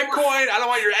don't want Bitcoin. I don't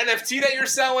want your NFT that you're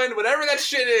selling. Whatever that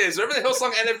shit is, whatever the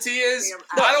Hillsong NFT is,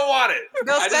 I don't want it.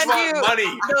 I just want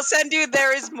money. They'll send you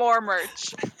There Is More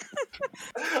merch.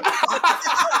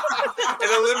 In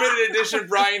a limited edition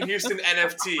Brian Houston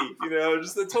NFT,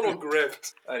 just a total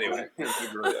grift. Anyway.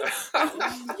 I'm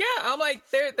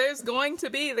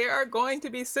there are going to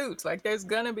be suits. There's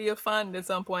gonna be a fund at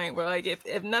some point where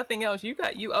if nothing else, you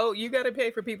got to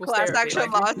pay for people's class therapy.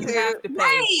 action lawsuit. You have to pay.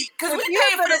 Right, because we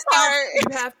pay for the part.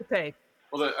 You have to pay.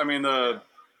 Well,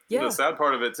 the sad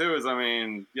part of it too is,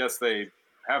 yes, they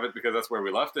have it because that's where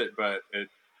we left it, but a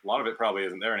lot of it probably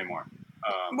isn't there anymore.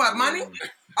 What, money?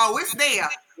 Oh, it's there.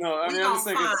 No, I just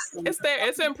think it's there.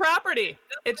 It's in property.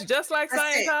 It's just like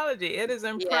Scientology. It is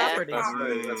in property.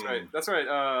 That's right.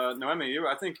 Noemi,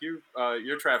 I think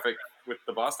your traffic with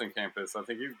the Boston campus, I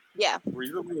think were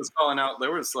you the one who was calling out,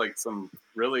 there was some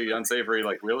really unsavory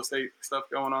real estate stuff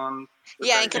going on?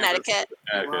 Yeah, in Connecticut.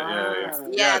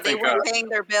 Yeah, they weren't paying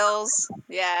their bills.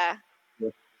 Yeah.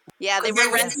 Yeah, they were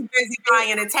too busy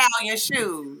buying Italian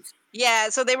shoes. Yeah,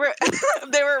 so they were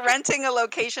renting a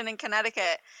location in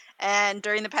Connecticut, and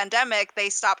during the pandemic, they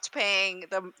stopped paying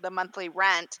the monthly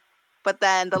rent. But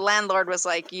then the landlord was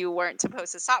like, "You weren't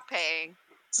supposed to stop paying."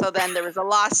 So then there was a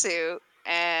lawsuit,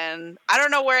 and I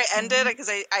don't know where it ended because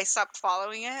I stopped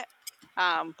following it.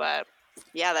 But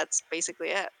yeah, that's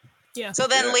basically it. Yeah. So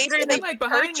then later they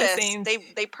purchased.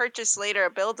 They purchased later a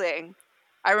building.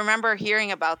 I remember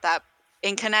hearing about that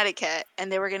in Connecticut,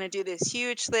 and they were going to do this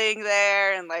huge thing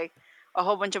there, and a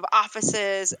whole bunch of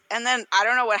offices. And then I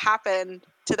don't know what happened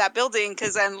to that building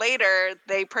because then later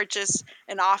they purchased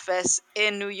an office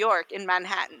in New York, in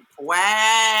Manhattan.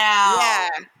 Wow. Yeah.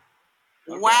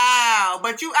 Okay. Wow.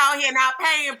 But you out here not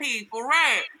paying people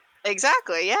rent.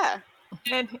 Exactly, yeah.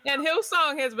 And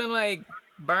Hillsong has been like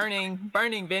burning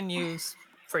venues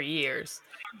for years,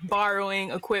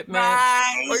 borrowing equipment,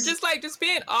 Right. or just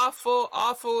being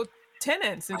awful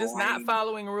tenants and just not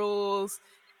following rules,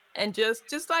 and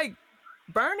just like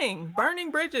burning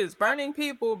bridges, burning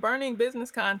people, burning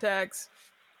business contacts,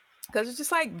 because it's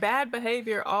just like bad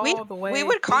behavior all the way. We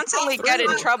would constantly get in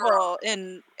through. trouble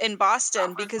in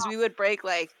Boston because we would break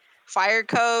like fire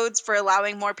codes for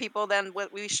allowing more people than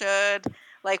what we should.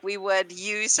 Like we would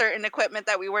use certain equipment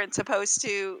that we weren't supposed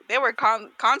to. They were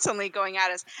constantly going at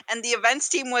us, and the events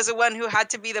team was the one who had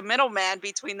to be the middleman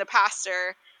between the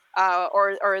pastor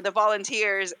or the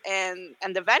volunteers and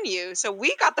the venue. So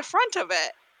we got the front of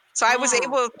it. So I was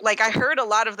able, like, I heard a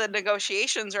lot of the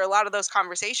negotiations or a lot of those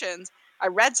conversations. I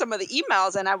read some of the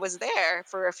emails and I was there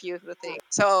for a few of the things.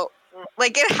 So,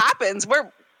 like, it happens.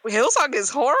 Hillsong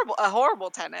is a horrible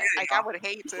tenant. Like, I would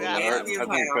hate to have I them.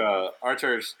 think our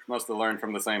church must have learned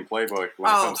from the same playbook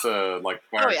when it comes to like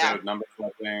fire code number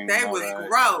flipping. They was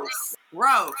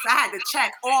gross. I had to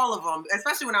check all of them,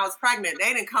 especially when I was pregnant.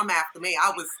 They didn't come after me.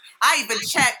 I even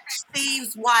checked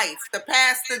Steve's wife, the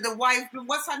pastor, the wife.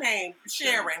 What's her name?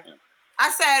 Sharon. Yeah.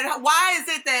 I said, why is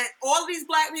it that all these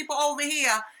black people over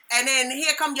here, and then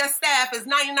here come your staff is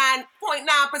 99.9%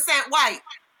 white?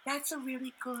 That's a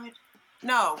really good.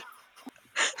 No,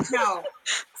 it's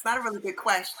not a really good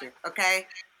question, okay?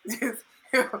 It's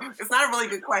not a really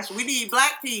good question. We need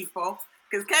black people,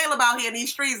 because Caleb out here in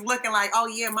these streets looking like, oh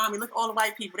yeah, mommy, look at all the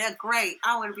white people. They're great.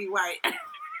 I want to be white.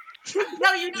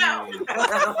 No, you don't.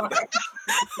 All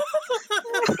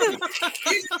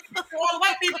the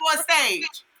white people on stage.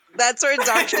 That's where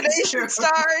indoctrination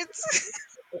starts.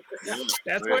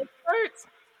 That's where it starts.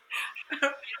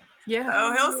 Yeah.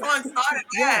 Oh, Hillsong started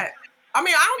that. I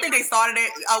mean, I don't think they started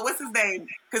it. What's his name?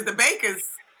 Because the Bakers,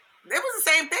 it was the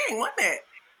same thing, wasn't it?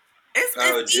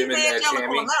 It's Jim and evangelical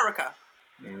Tammy. America.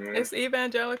 Mm-hmm. It's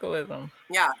evangelicalism.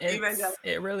 Yeah,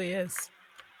 it really is.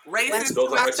 Racist. It's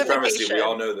built on white supremacy. We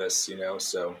all know this,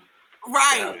 so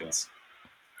right.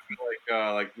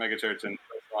 Like megachurch and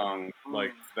Hillsong,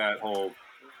 like that whole.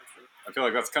 I feel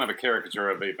like that's kind of a caricature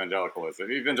of evangelicalism.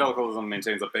 Evangelicalism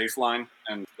maintains a baseline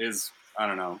and is, I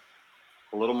don't know,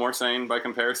 a little more sane by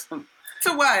comparison.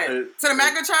 To what? To the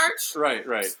mega church?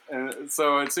 Right. And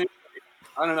so it seems,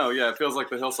 I don't know, it feels like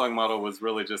the Hillsong model was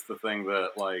really just the thing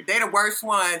that, like... They're the worst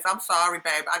ones. I'm sorry,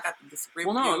 babe. I got to disagree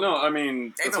with you. No, I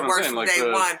mean, they're that's the what worst I'm saying. from Like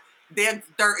day one. Their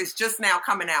dirt is just now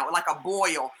coming out, like a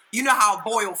boil. You know how a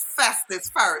boil festers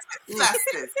first. It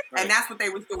festers. Right. And that's what they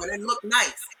was doing. It looked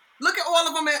nice. Look at all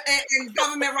of them in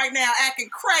government right now acting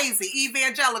crazy,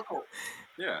 evangelical.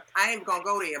 Yeah. I ain't gonna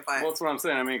go there, but... Well, that's what I'm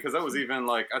saying. I mean, because that was even,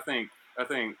 like, I think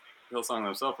Hillsong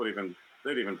themselves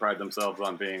they'd even pride themselves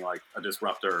on being, like, a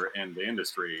disruptor in the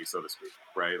industry, so to speak,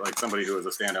 right? Like, somebody who is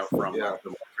a standout from like, the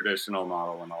more traditional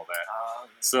model and all that.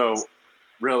 So,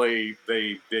 really,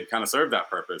 they did kind of serve that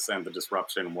purpose, and the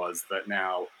disruption was that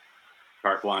now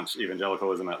carte blanche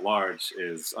evangelicalism at large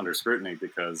is under scrutiny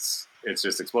because it's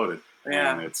just exploded.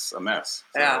 Yeah. And it's a mess.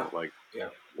 So, like,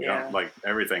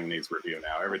 everything needs review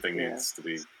now. Everything needs to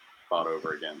be thought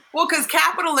over again. Well, because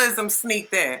capitalism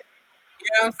sneaked in. You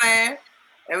know what I'm saying?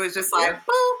 It was just like,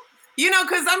 boop.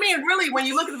 Because, I mean, really, when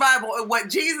you look at the Bible, what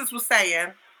Jesus was saying,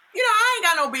 I ain't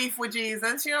got no beef with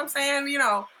Jesus. You know what I'm saying?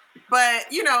 But,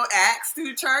 Acts through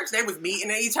the church, they was meeting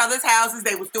at each other's houses.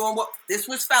 They was doing this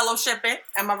was fellowshipping.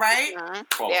 Am I right?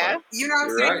 Yeah. You know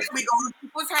what I'm saying? Right. We go to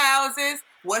people's houses.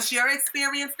 What's your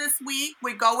experience this week?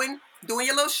 We're going, doing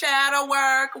your little shadow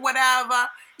work, whatever.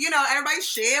 Everybody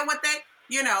share what they,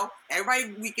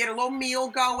 everybody, we get a little meal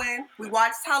going. We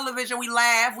watch television, we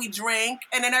laugh, we drink,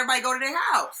 and then everybody go to their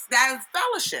house. That is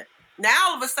fellowship. Now,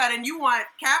 all of a sudden, you want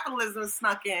capitalism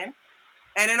snuck in,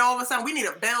 and then all of a sudden, we need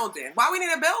a building. Why we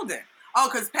need a building? Oh,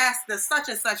 because Pastor such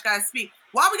and such got to speak.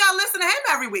 Why we got to listen to him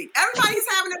every week? Everybody's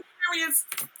having an experience,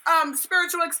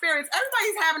 spiritual experience.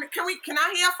 Everybody's having it. Can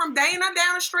I hear from Dana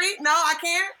down the street? No, I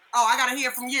can't. Oh, I got to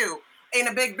hear from you in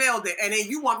a big building, and then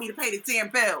you want me to pay the 10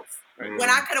 bills. Mm-hmm. When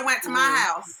I could have went to my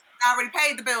house, I already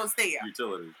paid the bills there.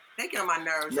 Utilities. They get on my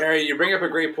nerves. Mary, you bring up a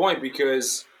great point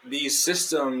because these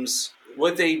systems,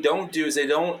 what they don't do is they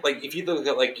don't, like, if you look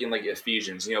at, like, in, like,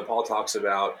 Ephesians, Paul talks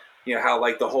about, how,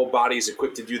 like, the whole body is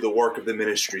equipped to do the work of the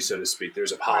ministry, so to speak.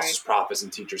 There's apostles, prophets,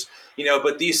 and teachers.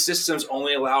 But these systems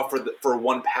only allow for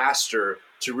one pastor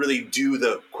to really do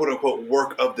the quote-unquote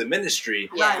work of the ministry.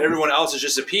 Right. And everyone else is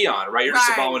just a peon, right? You're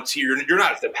just a volunteer. You're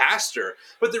not the pastor.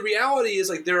 But the reality is,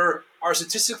 like, there are are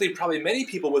statistically probably many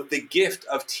people with the gift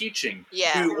of teaching,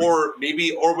 Yeah. or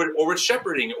with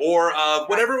shepherding, or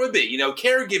whatever it would be,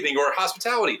 caregiving or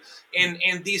hospitality,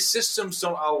 and these systems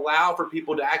don't allow for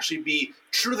people to actually be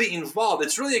truly involved.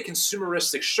 It's really a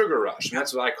consumeristic sugar rush, and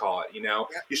that's what I call it. You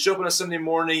show up on a Sunday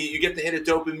morning, you get the hit of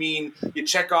dopamine, you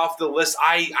check off the list.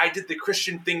 I did the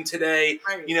Christian thing today.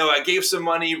 Right. I gave some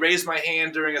money, raised my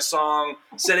hand during a song,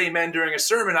 said amen during a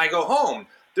sermon. I go home.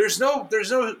 There's no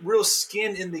real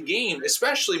skin in the game,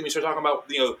 especially when you start talking about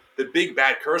the big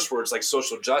bad curse words like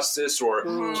social justice or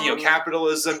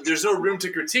capitalism. There's no room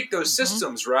to critique those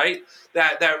systems, right?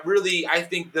 That really, I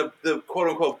think the quote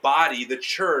unquote body, the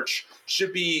church,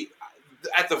 should be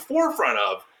at the forefront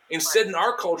of. Instead, in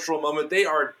our cultural moment, they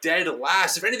are dead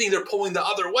last. If anything, they're pulling the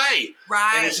other way,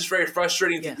 Right. and it's just very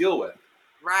frustrating to deal with.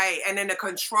 Right. And then the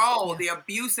control, the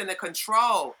abuse and the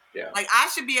control. Yeah. Like I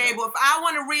should be able, if I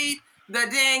want to read the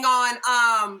dang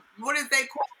on, what is they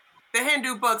call the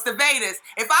Hindu books, the Vedas.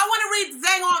 If I want to read the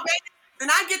dang on Vedas, then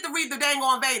I get to read the dang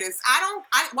on Vedas.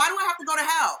 Why do I have to go to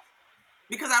hell?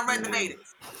 Because I read the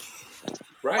Vedas.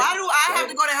 Right. Why do I have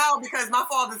to go to hell because my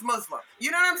father's Muslim?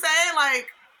 You know what I'm saying?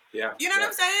 Like, yeah. You know what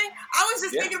I'm saying? I was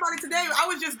just thinking about it today. I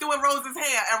was just doing Rose's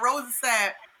hair, and Rose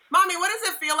said, "Mommy, what does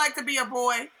it feel like to be a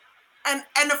boy?" And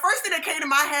the first thing that came to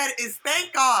my head is,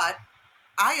 thank God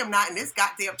I am not in this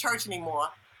goddamn church anymore,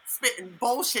 spitting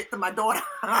bullshit to my daughter.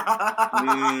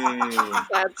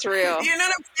 That's real. You know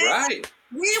what I'm saying? Right.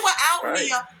 We were out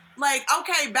here, like,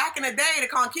 okay, back in the day, the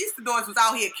conquistadors was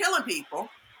out here killing people,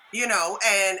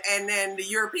 and then the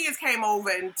Europeans came over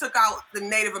and took out the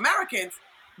Native Americans.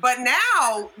 But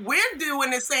now we're doing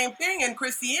the same thing in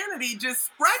Christianity, just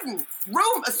spreading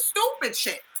stupid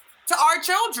shit to our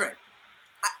children.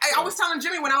 I was telling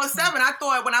Jimmy when I was 7, I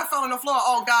thought when I fell on the floor,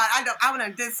 oh God, I would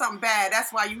have did something bad.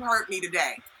 That's why you hurt me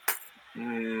today.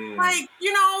 Like,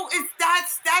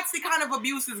 that's the kind of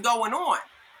abuse that's going on.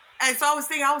 And so I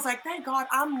was like, thank God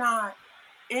I'm not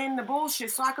in the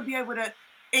bullshit, so I could be able to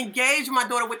engage my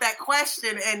daughter with that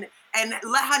question and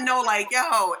let her know, like,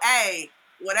 yo, hey,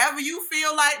 whatever you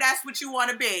feel like, that's what you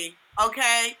want to be,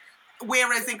 okay?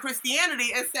 Whereas in Christianity,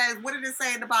 it says, what did it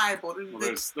say in the Bible?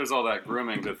 Well, there's all that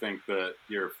grooming to think that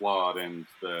you're flawed and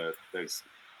that there's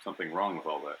something wrong with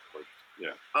all that. Like,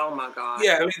 yeah. Oh my God.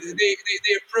 Yeah, I mean, they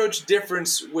approach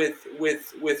difference with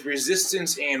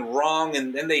resistance and wrong,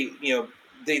 and then they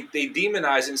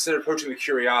demonize instead of approaching with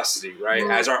curiosity, right?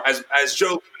 Mm-hmm. As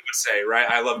Joe would say, right?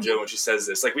 I love Joe when she says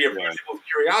this. Like, we approach people with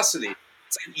curiosity.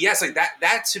 It's like, yes, like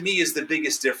that to me is the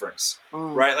biggest difference,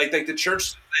 right? Like the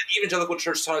church, the evangelical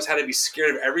church taught us how to be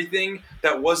scared of everything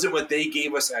that wasn't what they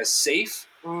gave us as safe,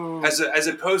 as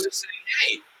opposed to saying,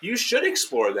 hey, you should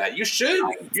explore that. You should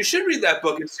read that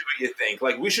book and see what you think.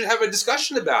 Like, we should have a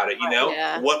discussion about it.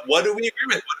 Yeah. What do we agree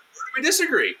with? What do we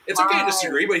disagree? It's okay to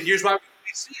disagree, but here's why we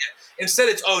see it. Instead,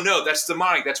 it's, oh no, that's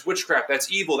demonic, that's witchcraft,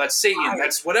 that's evil, that's Satan,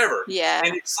 that's whatever. Yeah.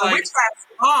 And it's like, witchcraft's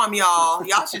bomb, y'all.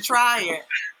 Y'all should try it.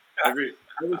 Everything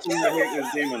I hate is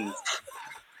demons.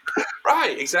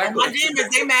 Right, exactly. And my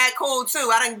demons, they mad cool too.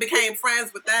 I done became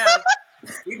friends with them.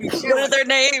 We be What are their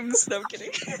names? No, I'm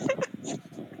kidding.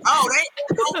 Oh, they.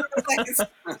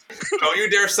 Don't you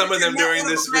dare summon them during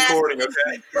this recording,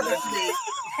 okay?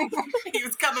 He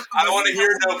was coming. I don't want to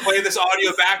hear play this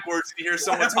audio backwards and you hear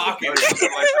someone talking. People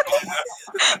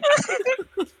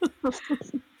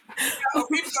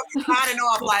be nodding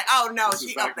off like, oh no,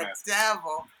 she got the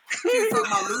devil. She was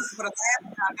talking about Lucifer the last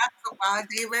time. I took my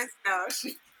demons. No,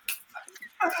 she.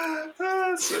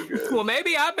 So good. Well,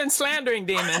 maybe I've been slandering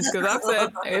demons because I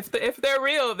said if they're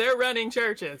real, they're running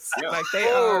churches. Yeah. Like they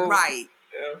are. Right.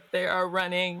 They are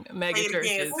running mega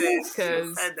churches.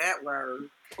 Because said that word.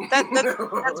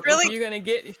 That's really you're gonna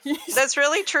get. That's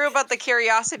really true about the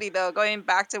curiosity, though. Going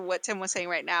back to what Tim was saying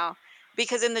right now,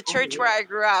 because in the church where I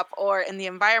grew up, or in the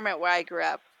environment where I grew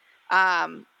up,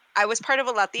 I was part of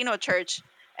a Latino church,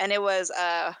 and it was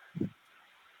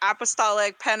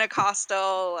apostolic,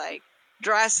 Pentecostal, like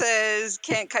dresses,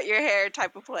 can't cut your hair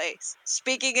type of place,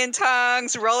 speaking in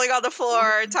tongues, rolling on the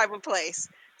floor type of place.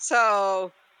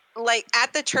 So, like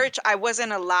at the church, I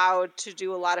wasn't allowed to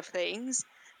do a lot of things.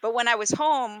 But when I was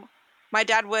home, my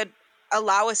dad would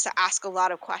allow us to ask a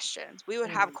lot of questions. We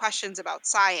would have questions about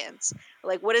science,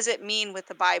 like what does it mean with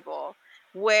the Bible?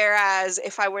 Whereas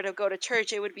if I were to go to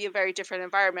church, it would be a very different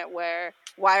environment where,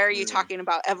 why are you talking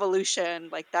about evolution?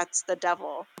 Like that's the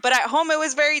devil. But at home, it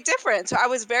was very different. So I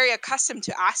was very accustomed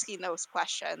to asking those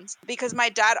questions because my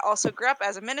dad also grew up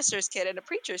as a minister's kid and a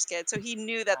preacher's kid. So he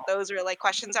knew that those were like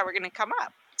questions that were going to come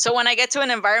up. So when I get to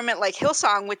an environment like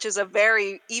Hillsong, which is a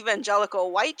very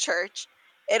evangelical white church,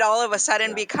 it all of a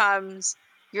sudden becomes,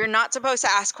 you're not supposed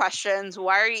to ask questions.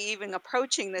 Why are you even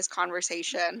approaching this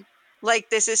conversation? Like,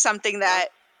 this is something that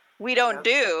we don't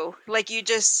do. Like, you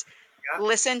just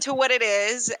listen to what it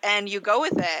is and you go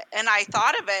with it. And I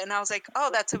thought of it and I was like, oh,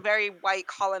 that's a very white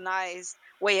colonized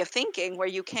way of thinking where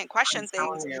you can't question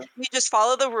things. You just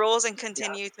follow the rules and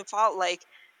continue to follow, like,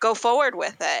 go forward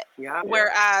with it.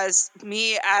 Whereas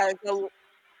me as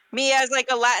like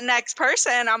a Latinx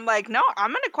person, I'm like, no,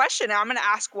 I'm going to question it. I'm going to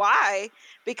ask why,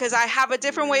 because I have a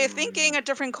different way of thinking, a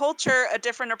different culture, a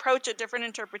different approach, a different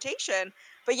interpretation.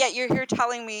 But yet you're here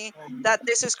telling me that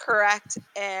this is correct.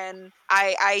 And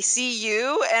I see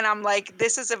you and I'm like,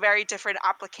 this is a very different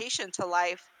application to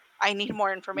life. I need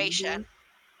more information.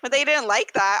 But they didn't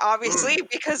like that, obviously,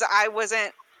 because I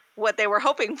wasn't what they were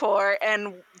hoping for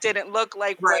and didn't look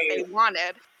like what they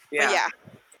wanted. But yeah.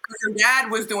 Your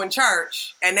dad was doing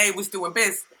church and they was doing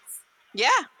business. Yeah.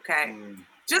 Okay.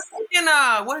 Just like in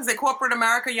what is it, corporate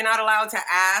America, you're not allowed to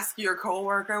ask your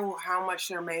coworker how much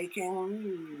they're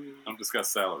making. Don't discuss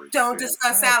salary. Don't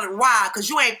discuss salary. Why? Because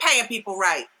you ain't paying people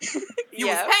right. You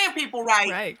was paying people right.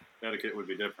 Right. Etiquette would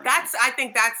be different. I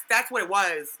think that's what it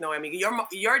was, Noemi.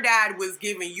 Your dad was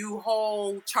giving you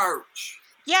whole church.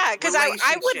 Yeah, because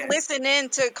I would listen in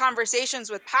to conversations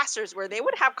with pastors where they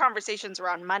would have conversations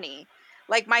around money.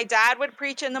 Like, my dad would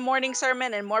preach in the morning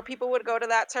sermon and more people would go to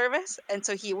that service. And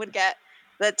so he would get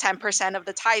the 10% of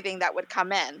the tithing that would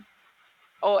come in.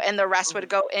 Oh, and the rest would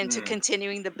go into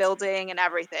continuing the building and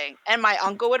everything. And my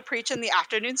uncle would preach in the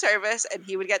afternoon service and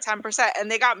he would get 10%. And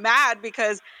they got mad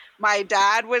because my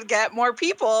dad would get more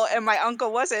people and my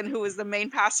uncle wasn't, who was the main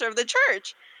pastor of the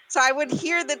church. So I would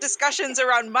hear the discussions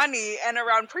around money and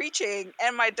around preaching.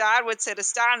 And my dad would sit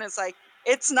us down and it's like,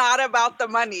 it's not about the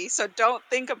money. So don't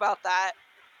think about that.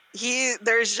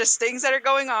 There's just things that are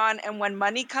going on. And when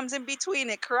money comes in between,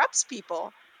 it corrupts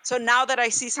people. So now that I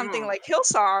see something like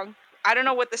Hillsong, I don't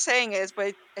know what the saying is,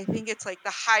 but I think it's like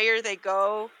the higher they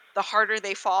go, the harder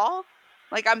they fall.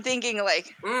 Like, I'm thinking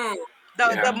like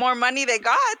the more money they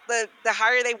got, the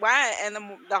higher they went and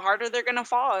the harder they're going to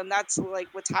fall. And that's like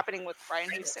what's happening with Brian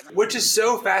Houston. Which is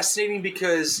so fascinating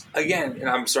because, again, and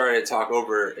I'm sorry to talk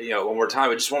over, one more time,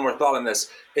 but just one more thought on this.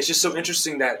 It's just so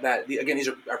interesting that again, these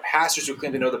are pastors who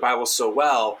claim to know the Bible so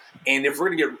well. And if we're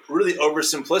going to get really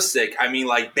oversimplistic, I mean,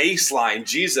 like, baseline,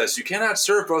 Jesus, you cannot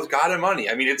serve both God and money.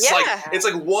 I mean, it's like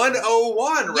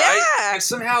 101, right? Yeah. And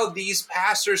somehow these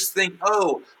pastors think,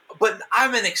 oh, but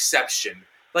I'm an exception.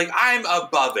 Like, I'm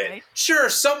above it. Right. Sure,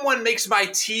 someone makes my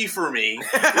tea for me,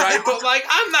 right? But, like,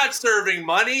 I'm not serving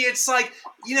money. It's like,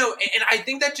 and I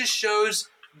think that just shows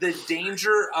the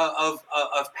danger of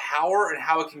power and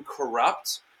how it can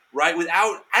corrupt, right?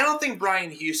 I don't think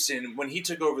Brian Houston, when he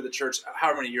took over the church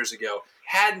however many years ago,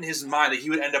 had in his mind that he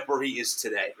would end up where he is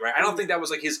today, right? I don't think that was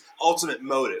like his ultimate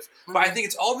motive. But I think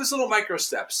it's all these little micro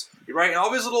steps, right? And all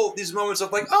these moments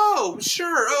of like, oh,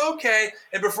 sure, oh, okay.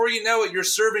 And before you know it, you're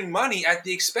serving money at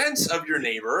the expense of your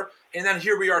neighbor. And then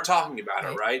here we are talking about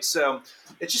it, right? So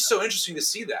it's just so interesting to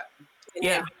see that.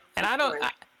 Yeah. And I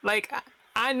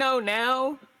know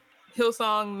now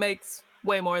Hillsong makes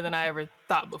way more than I ever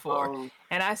thought before.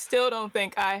 And I still don't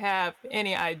think I have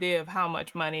any idea of how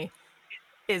much money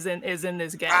is in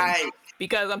this game. Right.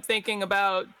 Because I'm thinking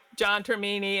about John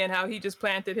Termini and how he just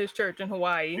planted his church in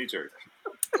Hawaii. Church.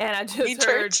 And I just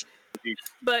heard,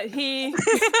 but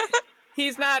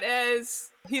he's not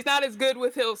as good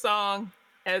with Hillsong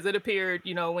as it appeared,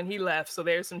 when he left. So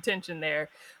there's some tension there.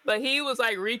 But he was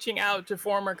like reaching out to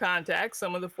former contacts,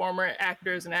 some of the former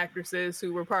actors and actresses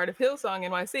who were part of Hillsong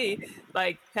NYC,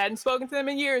 like hadn't spoken to them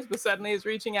in years, but suddenly is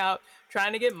reaching out,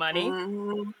 trying to get money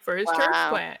for his church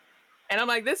plant. And I'm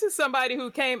like, this is somebody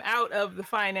who came out of the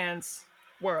finance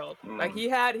world. Like he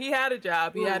had a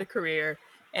job, he had a career,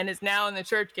 and is now in the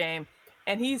church game,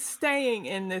 and he's staying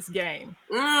in this game.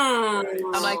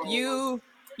 I'm like,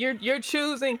 you're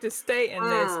choosing to stay in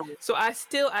this. So I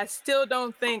still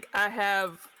don't think I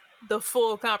have the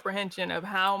full comprehension of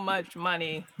how much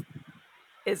money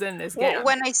is in this game.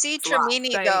 When I see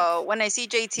Termini though, when I see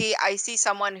JT, I see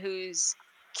someone who's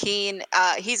keen.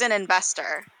 He's an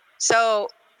investor. So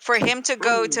for him to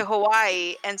go to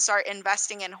Hawaii and start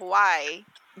investing in Hawaii,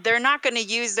 they're not going to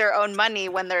use their own money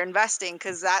when they're investing,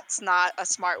 because that's not a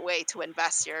smart way to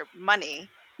invest your money.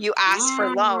 You ask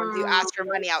for loans, you ask for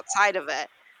money outside of it.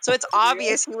 So it's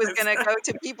obvious he was going to go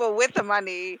to people with the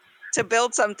money to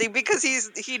build something, because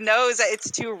he knows that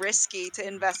it's too risky to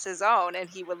invest his own and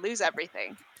he would lose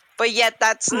everything. But yet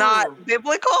that's not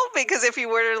biblical, because if you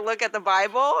were to look at the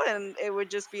Bible, and it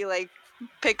would just be like,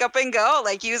 pick up and go,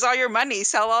 like use all your money,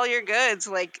 sell all your goods,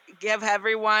 like have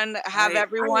everyone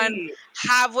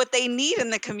have what they need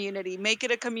in the community, make it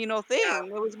a communal thing.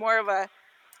 It was more of a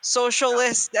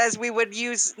socialist, as we would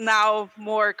use now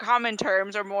more common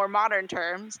terms or more modern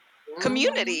terms,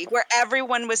 community where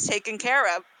everyone was taken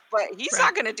care of. But he's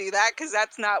not going to do that because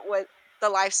that's not what the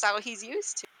lifestyle he's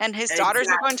used to. And his daughters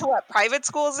are going to what, private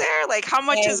schools there? Like, how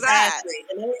much is that?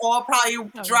 And they're all probably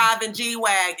driving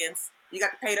G-Wagons. You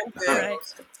got to pay them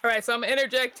bills. All right. So I'm gonna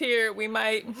interject here. We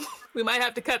might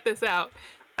have to cut this out.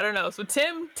 I don't know. So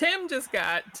Tim just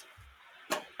got.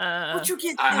 What you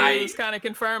get? I was kind of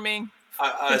confirming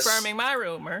my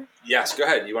rumor. Yes, go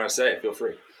ahead. You want to say it? Feel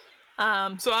free.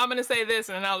 So I'm gonna say this,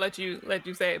 and then I'll let you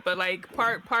say it. But like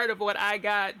part of what I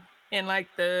got in like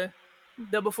the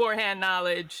beforehand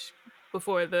knowledge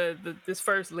before this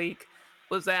first leak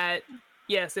was that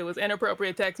yes, it was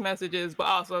inappropriate text messages, but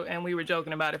also, and we were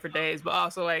joking about it for days, but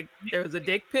also like there was a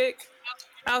dick pic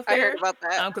out there. I heard about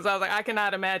that. Because I was like, I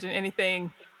cannot imagine anything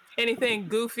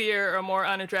goofier or more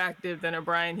unattractive than a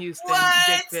Brian Houston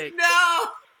dick pic. No.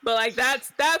 But like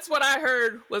that's what I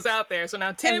heard was out there. So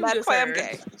now Tim just heard.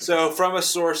 Gay. So from a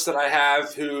source that I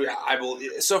have, who I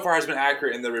believe so far has been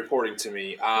accurate in the reporting to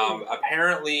me,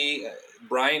 apparently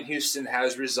Brian Houston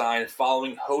has resigned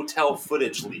following hotel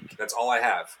footage leak. That's all I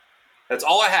have.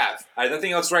 I have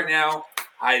nothing else right now.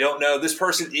 I don't know. This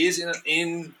person is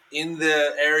in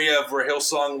the area of where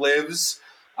Hillsong lives,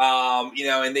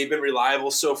 and they've been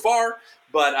reliable so far.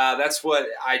 But that's what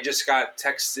I just got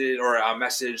texted or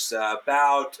messaged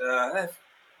about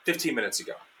 15 minutes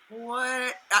ago.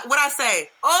 What I say?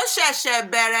 Oh,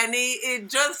 shasha Berani, it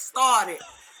just started.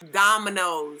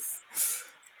 Dominoes.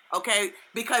 Okay,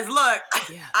 because look,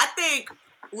 I think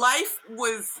life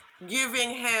was giving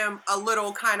him a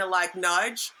little kind of like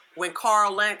nudge when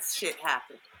Carl Lentz shit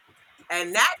happened.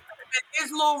 And that his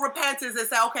little repentance and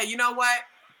say, okay, you know what?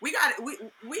 We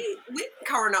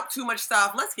covering up too much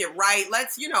stuff. Let's get right.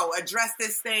 Let's, address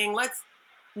this thing.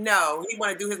 No, he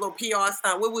want to do his little PR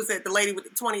stunt. What was it? The lady with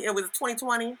the 20, it was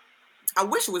 2020. I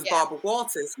wish it was Barbara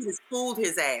Walters. He just fooled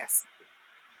his ass.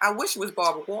 I wish it was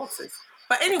Barbara Walters.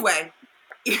 But anyway,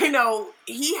 he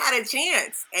had a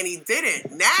chance and he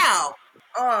didn't. Now,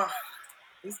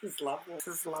 this is lovely.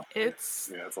 It's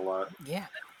a lot. Yeah.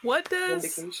 What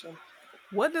does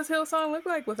Hillsong look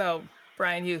like without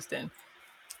Brian Houston?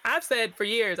 I've said for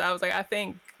years, I was like, I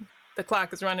think the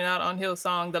clock is running out on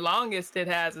Hillsong. The longest it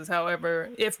has is, however,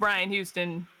 if Brian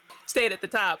Houston stayed at the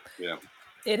top,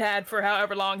 it had for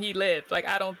however long he lived. Like,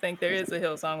 I don't think there is a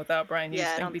Hillsong without Brian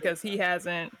Houston because he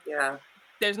hasn't. Yeah.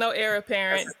 There's no heir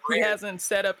apparent. He hasn't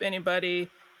set up anybody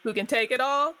who can take it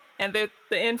all. And the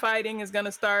infighting is going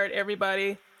to start.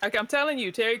 Everybody, like I'm telling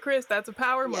you, Terry Crews, that's a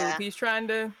power move. He's trying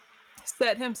to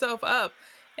set himself up.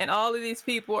 And all of these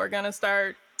people are going to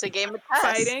start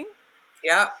fighting.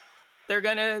 Yeah. They're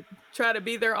going to try to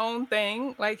be their own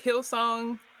thing. Like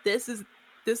Hillsong, this is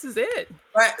it.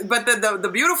 But the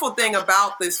beautiful thing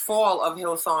about this fall of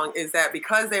Hillsong is that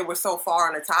because they were so far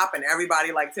on the top and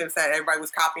everybody, like Tim said, everybody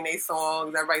was copying their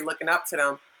songs, everybody looking up to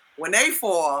them. When they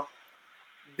fall,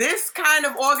 this kind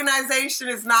of organization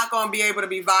is not going to be able to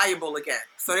be viable again.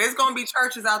 So there's going to be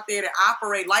churches out there that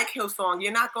operate like Hillsong.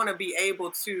 You're not going to be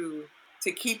able to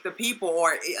keep the people,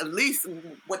 or at least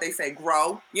what they say,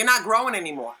 grow. You're not growing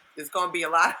anymore. There's going to be a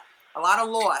lot of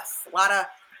loss.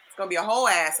 It's going to be a whole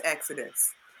ass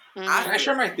exodus. Can I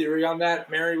share my theory on that,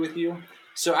 Mary, with you?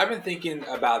 So I've been thinking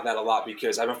about that a lot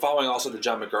because I've been following also the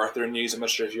John MacArthur news. I'm not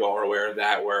sure if you all are aware of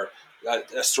that, where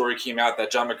a story came out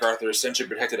that John MacArthur essentially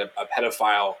protected a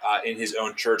pedophile in his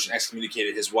own church and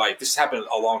excommunicated his wife. This happened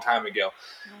a long time ago.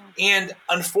 And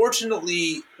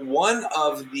unfortunately, one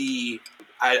of the,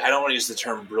 I don't want to use the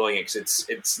term brilliant because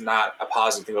it's not a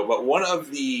positive thing, but one of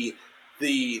the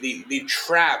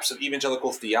traps of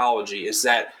evangelical theology is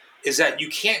that you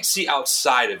can't see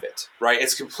outside of it, right?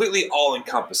 It's completely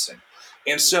all-encompassing.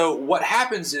 And so what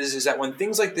happens is that when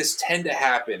things like this tend to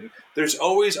happen, there's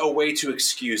always a way to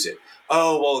excuse it.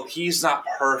 Oh, well, he's not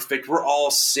perfect. We're all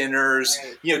sinners.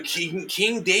 Right.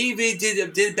 King David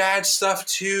did bad stuff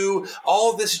too.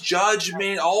 All this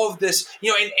judgment, all of this,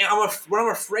 and what I'm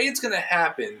afraid is going to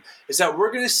happen is that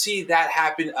we're going to see that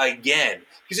happen again.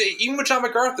 Because even with John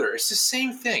MacArthur, it's the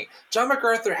same thing. John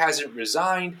MacArthur hasn't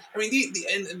resigned. I mean,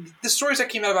 the stories that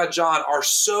came out about John are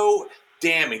so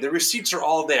damning. The receipts are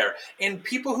all there. And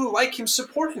people who like him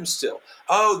support him still.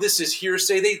 Oh, this is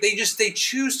hearsay. They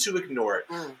choose to ignore it.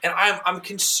 And I'm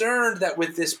concerned that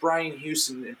with this Brian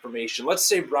Houston information, let's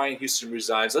say Brian Houston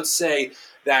resigns. Let's say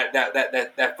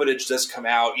that footage does come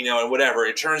out, and whatever.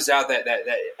 It turns out that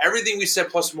everything we said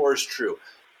plus more is true.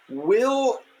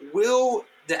 Will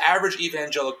the average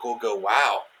evangelical go,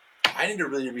 wow, I need to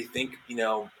really rethink,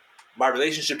 my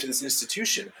relationship to this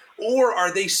institution? Or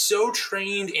are they so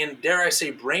trained and, dare I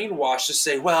say, brainwashed to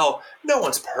say, well, no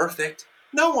one's perfect,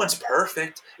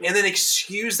 and then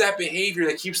excuse that behavior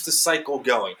that keeps the cycle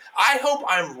going? I hope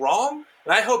I'm wrong,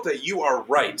 and I hope that you are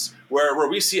right, where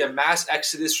we see a mass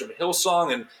exodus from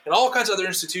Hillsong and all kinds of other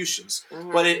institutions.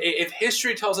 Mm-hmm. But if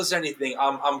history tells us anything,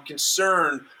 I'm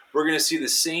concerned we're going to see the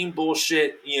same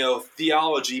bullshit,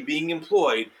 theology being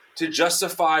employed to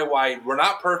justify why we're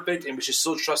not perfect and we should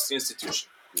still trust the institution.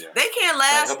 Yeah. They can't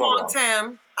last long,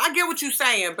 Tim. I get what you're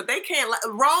saying, but they can't.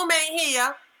 Rome ain't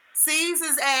here.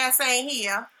 Caesar's ass ain't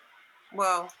here.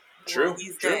 Well,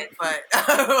 he's dead, but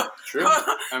true.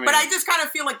 But I just kind of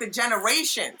feel like the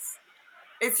generations.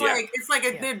 It's like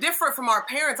they're different from our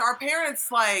parents. Our parents,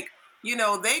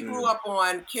 they grew up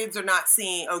on kids are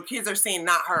seen,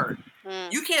 not heard.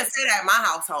 You can't say that in my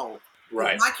household.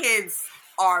 Right. My kids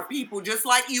are people just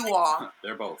like you are.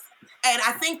 They're both. And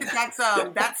I think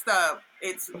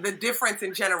it's the difference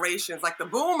in generations. Like the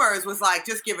boomers was like,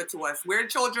 just give it to us. We're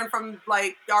children from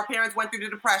our parents went through the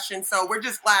Depression, so we're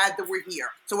just glad that we're here.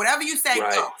 So whatever you say,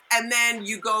 go. And then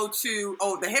you go to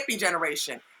the hippie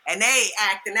generation, and they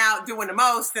acting out, doing the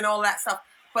most, and all that stuff.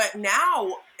 But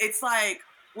now it's like,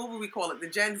 what would we call it? The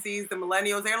Gen Zs, the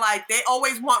millennials. They're like, they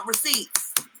always want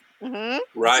receipts. Mm-hmm.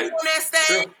 Right. You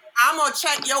understand? I'm gonna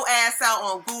check your ass out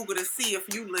on Google to see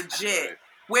if you legit.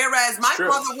 Whereas my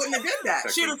brother wouldn't have did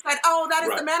that. She'd have said, "Oh, that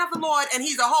is the man of the Lord, and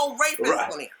he's a whole rapist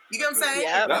on it." You get what I'm saying?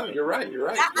 Yeah. No, you're right.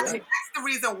 That's the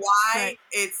reason why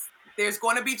there's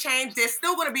going to be change. There's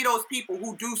still going to be those people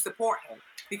who do support him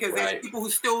because there's people who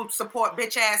still support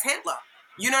bitch ass Hitler.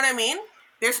 You know what I mean?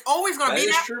 There's always going to be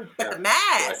that. True. But the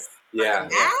mass,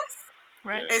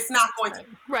 it's not going to.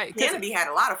 Right. Kennedy had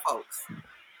a lot of folks.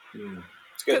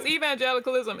 Because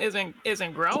evangelicalism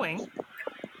isn't growing.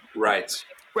 Right.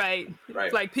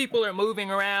 Like people are moving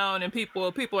around and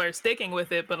people are sticking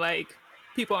with it, but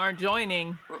people aren't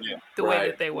joining the way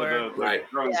that they were.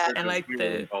 And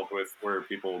involved with were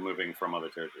people moving from other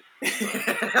churches.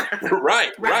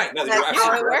 Right. No, you're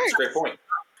absolutely right. Great point.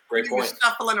 We're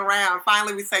shuffling around.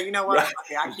 Finally, we say, you know what? Right.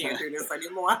 Okay, I can't do this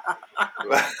anymore.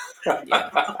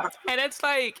 And it's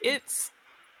like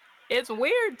it's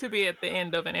weird to be at the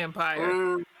end of an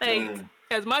empire.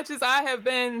 As much as I have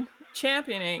been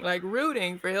championing,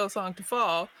 rooting for Hillsong to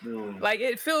fall,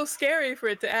 it feels scary for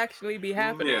it to actually be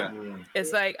happening.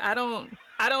 It's like I don't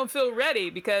feel ready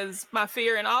because my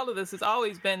fear in all of this has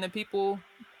always been that people,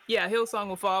 Hillsong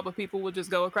will fall, but people will just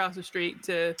go across the street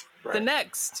to the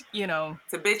next,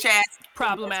 it's a bitch ass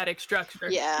problematic structure.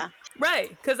 Yeah. Right,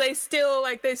 because they still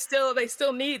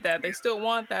need that. They still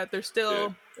want that. They're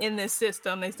still in this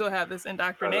system. They still have this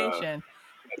indoctrination.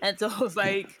 And so it's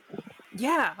like,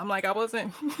 I'm like, I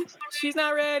wasn't, she's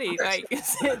not ready.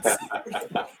 It's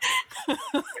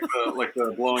like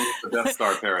the blowing up the Death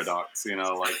Star paradox,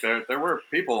 there were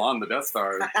people on the Death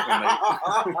Star.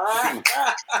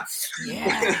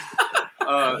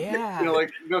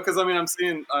 Because I'm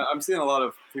seeing a lot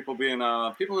of people being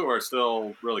people who are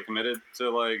still really committed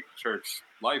to church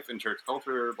life and church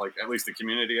culture, at least the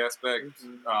community aspect.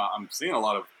 I'm seeing a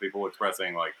lot of people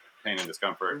expressing pain and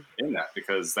discomfort in that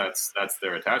because that's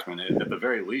their attachment. At the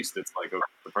very least, it's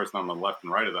the person on the left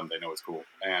and right of them they know is cool,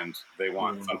 and they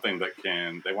want something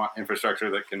they want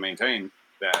infrastructure that can maintain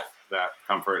that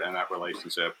comfort and that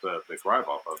relationship that they thrive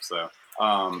off of. So,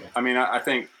 I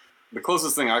think the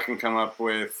closest thing I can come up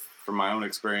with from my own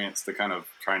experience to kind of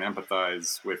try and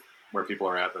empathize with where people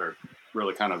are at that are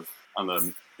really kind of on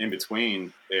the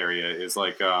in-between area is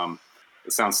it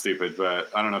sounds stupid,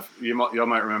 but I don't know if y'all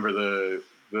might remember the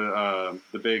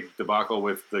big debacle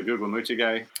with the Guglielmucci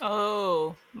guy.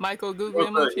 Oh, Michael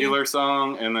Guglielmucci. The Healer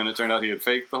song, and then it turned out he had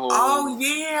faked the whole. Oh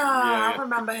I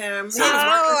remember him.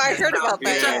 I heard about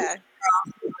that.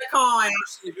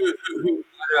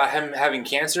 Him having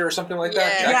cancer or something like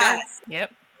that.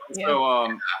 Yep.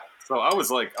 So I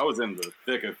was in the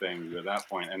thick of things at that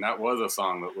point, and that was a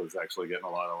song that was actually getting a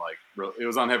lot of it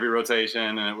was on heavy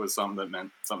rotation, and it was something that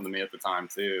meant something to me at the time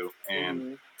too.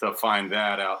 And to find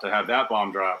that out, to have that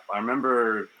bomb drop, I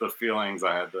remember the feelings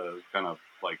I had to kind of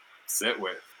sit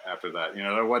with after that.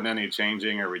 There wasn't any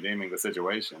changing or redeeming the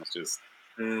situation. It's just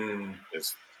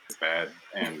it's bad,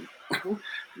 and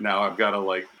now I've got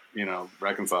to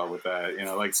reconcile with that.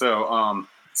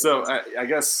 So I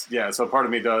guess, so part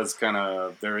of me does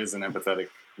there is an empathetic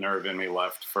nerve in me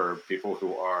left for people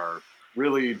who are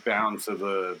really bound to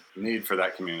the need for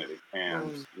that community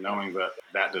and knowing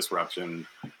that disruption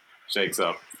shakes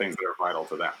up things that are vital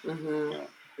to them.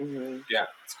 Yeah,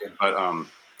 it's good. But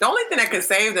the only thing that can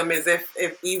save them is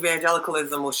if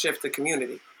evangelicalism will shift the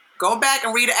community. Go back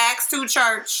and read the Acts 2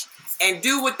 church and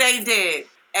do what they did.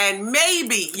 and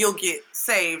maybe you'll get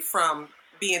saved from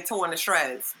being torn to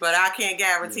shreds, but I can't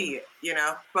guarantee it, you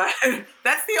know. But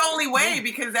that's the only way,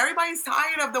 because everybody's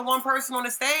tired of the one person on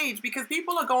the stage, because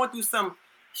people are going through some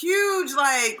huge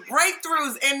like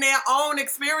breakthroughs in their own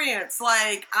experience.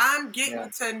 Like, I'm getting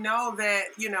to know that,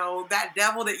 you know, that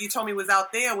devil that you told me was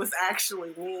out there was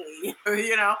actually me.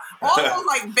 You know, all those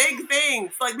like big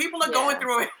things. Like, people are going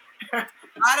through it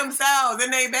by themselves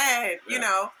in their bed, you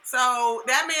know. So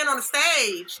that man on the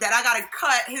stage that I gotta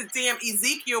cut his damn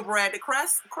Ezekiel bread, the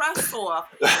crust off.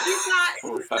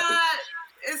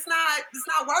 It's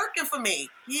not working for me.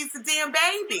 He's a damn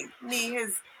baby.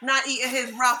 He's not eating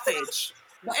his roughage.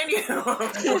 But anyway.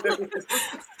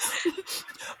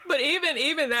 But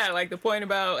even that, like the point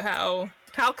about how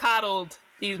coddled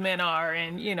these men are,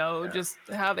 and you know, just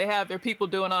how they have their people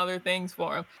doing all their things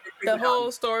for them. The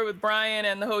whole story with Brian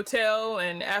and the hotel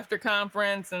and after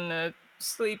conference and the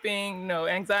sleeping, you know,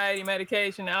 anxiety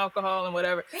medication, alcohol and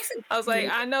whatever. I was like,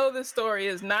 I know this story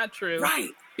is not true. Right.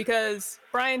 Because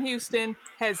Brian Houston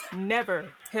has never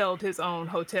held his own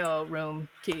hotel room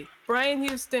key. Brian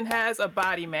Houston has a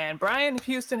body man. Brian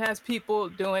Houston has people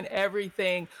doing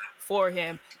everything for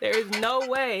him. There is no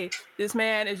way this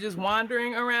man is just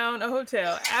wandering around a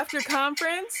hotel after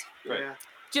conference,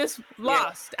 just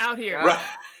lost out here. Right.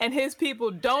 And his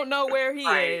people don't know where he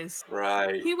is.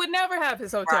 Right. He would never have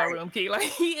his hotel room key. Like,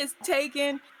 he is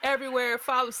taken everywhere.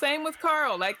 Same with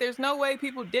Carl. Like, there's no way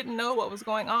people didn't know what was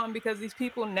going on, because these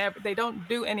people they don't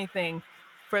do anything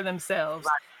for themselves.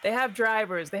 Right. They have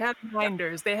drivers, they have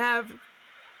minders, they have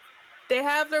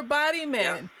their body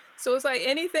men. Yeah. So it's like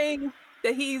anything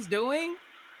that he's doing,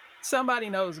 somebody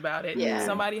knows about it. Yeah.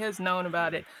 Somebody has known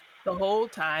about it the whole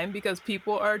time, because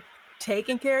people are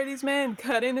taking care of these men,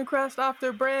 cutting the crust off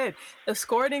their bread,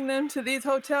 escorting them to these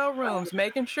hotel rooms,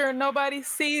 making sure nobody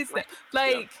sees them.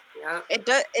 Like,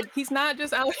 he's not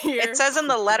just out here. It says in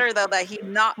the letter, though,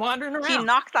 that wandering around. He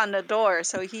knocked on the door,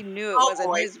 so he knew it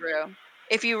wasn't his room.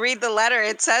 If you read the letter,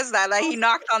 it says that he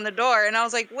knocked on the door, and I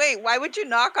was like, wait, why would you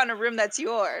knock on a room that's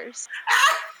yours?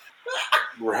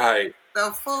 Right.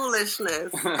 The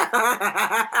foolishness.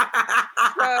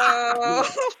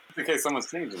 In case someone's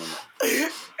changing them.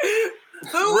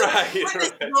 Who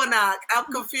is door knock? I'm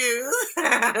confused.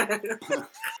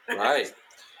 Right.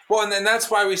 Well, and then that's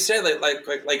why we say like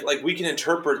we can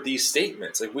interpret these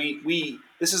statements. Like we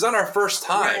this is not our first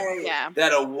time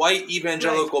that a white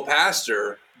evangelical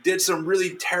pastor did some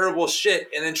really terrible shit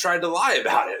and then tried to lie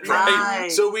about it,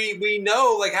 right? So we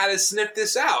know like how to sniff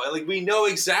this out, and like we know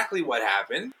exactly what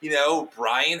happened. You know,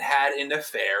 Brian had an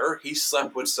affair. He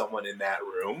slept with someone in that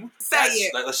room.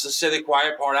 Let's just say the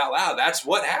quiet part out loud. That's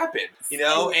what happened. You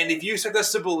know, and if you expect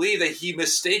us to believe that he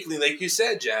mistakenly, like you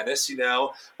said, Janice, you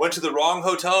know, went to the wrong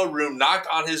hotel room, knocked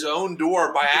on his own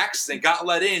door by accident, got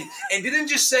let in, and didn't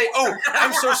just say, "Oh,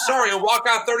 I'm so sorry," and walk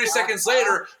out 30 seconds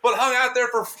later, but hung out there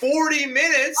for 40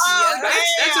 minutes.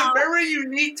 That's a very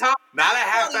unique time. Not a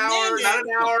half hour, not an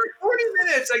hour, 40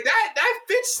 minutes. Like that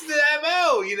fits the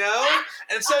MO, you know?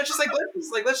 And so it's just like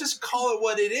let's just call it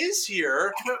what it is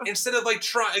here, instead of like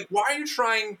why are you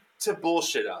trying to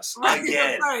bullshit us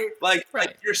again? Like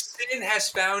your sin has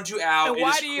found you out. And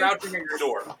it is crouching at your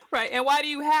door. Right. And why do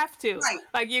you have to? Right.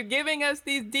 Like, you're giving us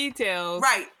these details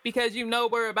because you know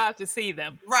we're about to see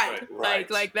them. Right.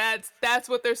 Like that's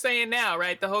what they're saying now,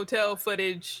 right? The hotel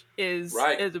footage is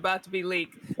about to be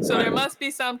leaked. So there must be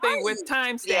something with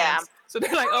timestamps. Yeah. So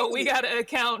they're like, oh, we got to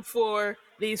account for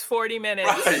these 40 minutes.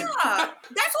 Right. Yeah.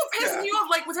 That's what pissed me off.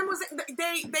 Like, with him,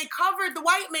 they covered the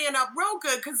white man up real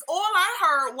good, because all I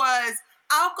heard was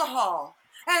alcohol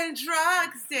and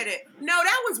drugs did it. No,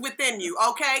 that was within you,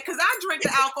 okay? Because I drink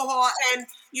the alcohol and,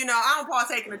 you know, I don't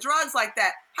partake in the drugs like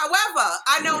that. However,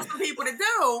 I know some people that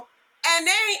do, and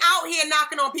they ain't out here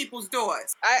knocking on people's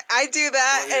doors. I do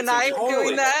that, and I'm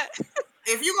doing that.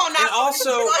 If you gonna knock on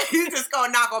people, you just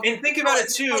gonna knock on people. And think about it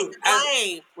too.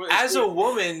 As a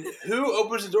woman who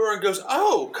opens the door and goes,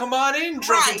 "Oh, come on in,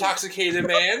 drunk, intoxicated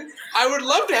man. I would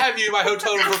love to have you in my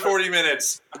hotel room for 40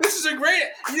 minutes. This is a great,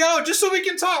 you know, just so we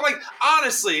can talk." Like,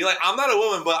 honestly, like, I'm not a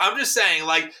woman, but I'm just saying,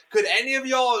 like, could any of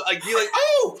y'all like be like,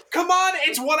 "Oh, come on,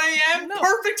 it's 1 a.m. No.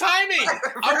 Perfect timing.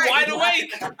 I'm wide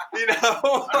awake." You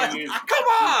know, I mean, come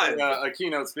on. A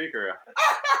keynote speaker.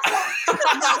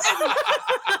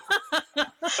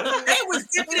 They was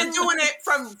dipping and doing it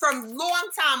from long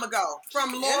time ago.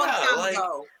 From long time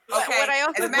ago. Okay. What I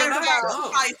also As a matter of fact, think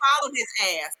she probably followed his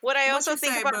ass. What I What also you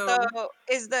think say, about boo? though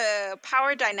is the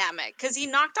power dynamic, because he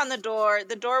knocked on the door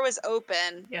was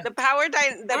open. Yeah. The power,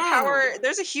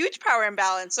 there's a huge power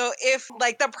imbalance. So if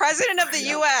like the president of the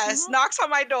US knocks on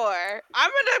my door,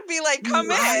 I'm gonna be like, come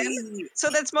in. Right. So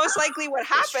that's most likely what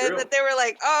That's happened, true. that they were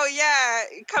like, oh yeah,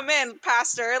 come in,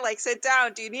 pastor, like sit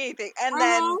down, do you need anything? And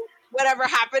then whatever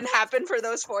happened for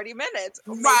those 40 minutes.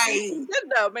 Maybe Right. she did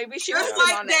though. Maybe she was Just in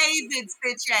like on it. David's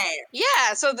bitch ass.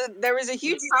 Yeah, so there was a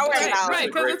huge power Right, imbalance. right,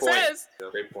 because Great it point. says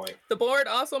Great point. the board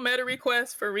also made a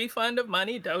request for refund of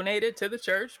money donated to the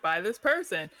church by this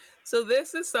person. So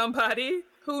this is somebody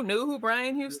who knew who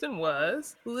Brian Houston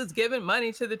was, who was giving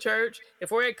money to the church.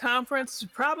 If we're at conference,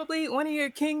 probably one of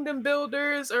your kingdom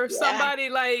builders or somebody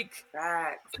like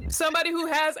Facts. somebody who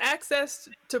has access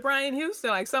to Brian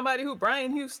Houston, like somebody who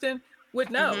Brian Houston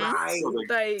would know.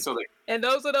 Right. And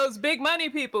those are those big money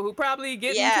people who probably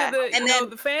get Yeah, into the and you know then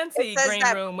the fancy it says green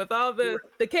that- room with all the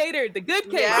catered, the good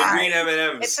catered. Yeah. The green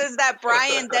M&Ms. It says that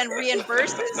Brian then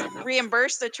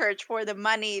reimbursed the church for the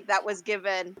money that was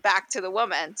given back to the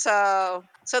woman.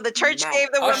 So the church Nice.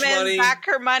 gave the Hush woman money. back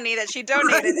her money that she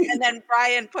donated, and then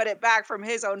Brian put it back from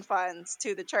his own funds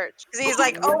to the church. Because he's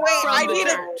like, oh wait, From I the need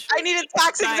church. a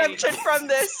tax exemption from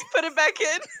this. Put it back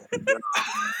in.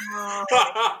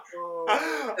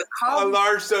 A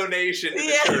large donation to the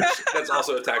Yeah. church. That's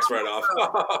also a tax write-off.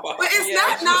 But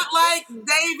it's not like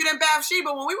David and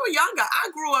Bathsheba. When we were younger, I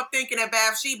grew up thinking of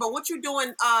Bathsheba. What you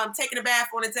doing taking a bath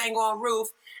on a dang on roof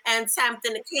and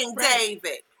tempting the King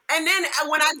David? And then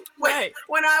when I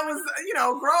was,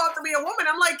 grow up to be a woman,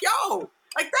 I'm like, yo,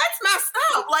 like that's messed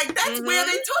up. Like that's where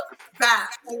they took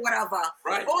bath or whatever.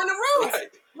 Right. On the roof. Right.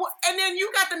 Well, and then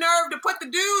you got the nerve to put the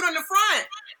dude on the front.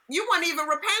 You weren't even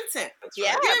repentant.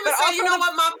 Yeah, You didn't even but say, also you know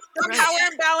what, my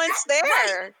power imbalance there.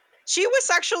 Right. She was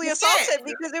sexually That's assaulted it.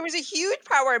 because there was a huge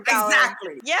power imbalance.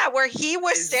 Exactly. Yeah, where he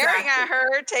was staring at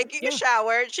her, taking a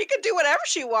shower. She could do whatever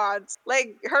she wants.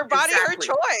 Like her body, her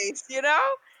choice,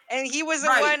 And he was the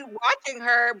one watching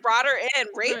her, brought her in,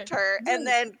 raped her, and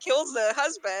then kills the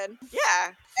husband.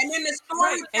 Yeah. And then the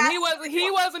story, and he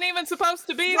wasn't even supposed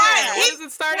to be there. Right. What does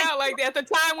it start out like at the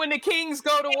time when the kings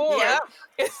go to war? Yep.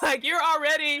 It's like you're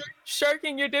already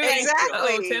shirking your duty. Exactly.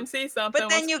 Oh, Tim sees something. But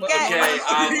then you What's- get- Okay,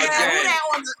 who again. that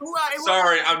was?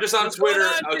 Sorry, I'm just on What's going Twitter.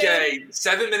 on, Tim? Okay,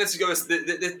 7 minutes ago,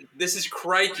 this is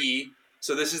Crikey.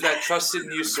 So this is that trusted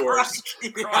news source.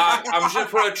 I'm just going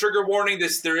to put a trigger warning.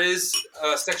 There is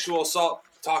sexual assault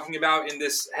talking about in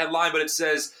this headline, but it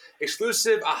says,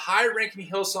 exclusive, a high-ranking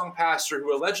Hillsong pastor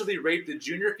who allegedly raped a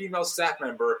junior female staff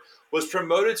member was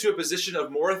promoted to a position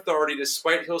of more authority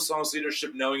despite Hillsong's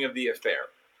leadership knowing of the affair.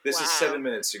 This is 7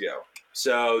 minutes ago.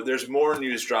 So there's more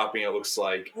news dropping, it looks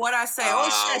like. What I say?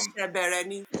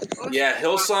 Yeah,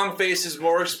 Hillsong faces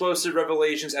more explosive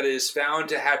revelations as it is found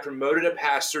to have promoted a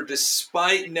pastor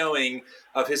despite knowing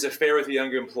of his affair with a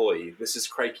young employee. This is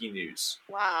Crikey News.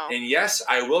 Wow. And yes,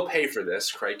 I will pay for this.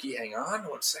 Crikey, hang on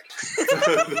 1 second.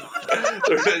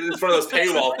 It's one of those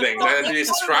paywall things. I have to be a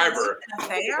subscriber.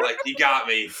 Like, you got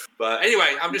me. But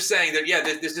anyway, I'm just saying that,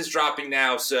 this is dropping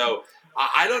now. So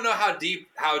I don't know how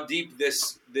deep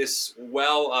this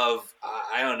well of,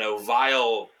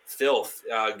 vile filth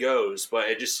goes, but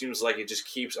it just seems like it just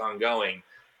keeps on going.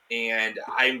 And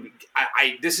I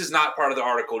this is not part of the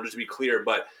article, just to be clear,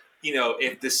 but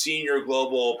if the senior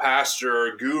global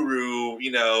pastor guru,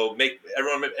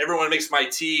 everyone makes my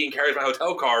tea and carries my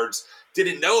hotel cards,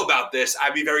 didn't know about this,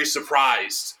 I'd be very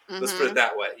surprised. Let's put it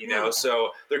that way,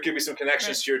 So there could be some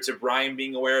connections here to Brian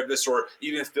being aware of this, or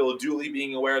even Phil Dooley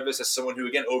being aware of this as someone who,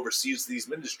 again, oversees these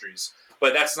ministries.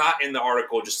 But that's not in the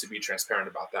article, just to be transparent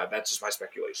about that. That's just my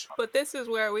speculation. But this is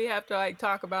where we have to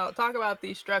talk about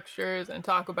these structures and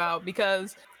talk about,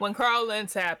 because when Carl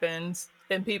Lentz happens,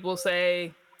 then people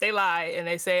say, they lie and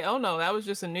they say, oh no, that was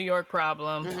just a New York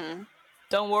problem.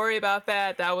 Don't worry about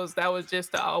that. That was just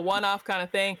a one-off kind of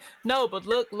thing. No, but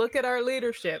look at our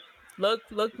leadership. Look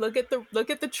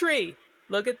at the tree.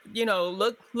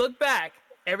 Look back.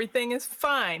 Everything is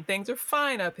fine. Things are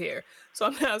fine up here.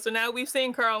 So now we've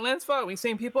seen Carl Lentz fall. We've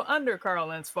seen people under Carl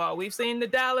Lentz fall. We've seen the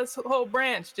Dallas whole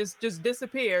branch just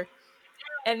disappear.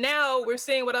 And now we're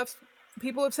seeing what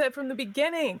people have said from the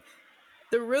beginning.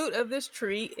 The root of this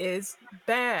tree is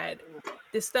bad.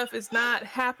 This stuff is not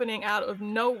happening out of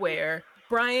nowhere.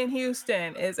 Brian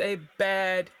Houston is a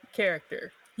bad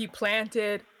character. He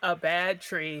planted a bad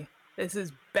tree. This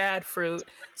is bad fruit.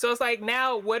 So it's like,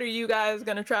 now what are you guys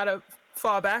going to try to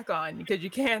fall back on? Because you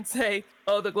can't say,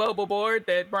 oh, the global board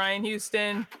that Brian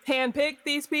Houston handpicked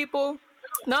these people.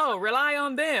 No, rely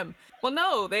on them. Well,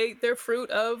 no, they're fruit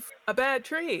of a bad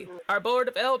tree. Our board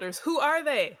of elders, who are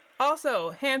they?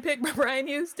 Also, handpicked by Brian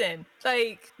Houston.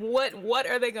 Like, what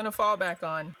are they going to fall back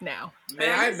on now?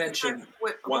 May I mention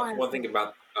one thing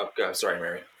about? Oh, sorry,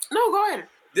 Mary. No, go ahead.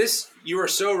 You are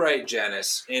so right,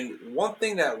 Janice. And one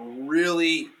thing that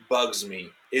really bugs me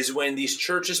is when these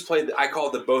churches play, I call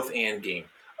it the both and game.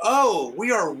 Oh,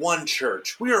 we are one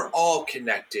church. We are all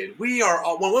connected. We are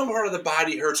all, when one part of the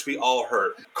body hurts, we all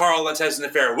hurt. Carl Lentz has an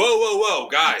affair. Whoa,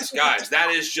 guys,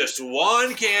 that is just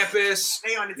one campus,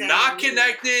 not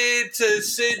connected to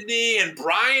Sydney, and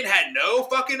Brian had no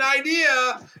fucking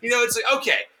idea. It's like,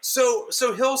 okay, so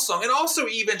Hillsong and also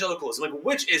evangelicalism, like,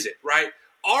 which is it, right?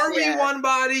 Are we one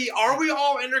body? Are we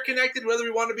all interconnected, whether we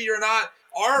want to be or not?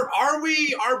 Are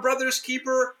we our brother's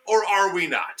keeper, or are we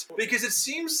not? Because it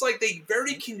seems like they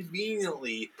very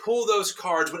conveniently pull those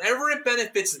cards whenever it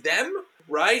benefits them,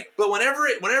 right? But whenever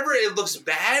it looks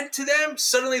bad to them,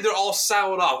 suddenly they're all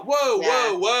siloed off.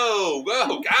 Whoa,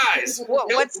 guys!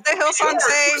 What's the Hillsong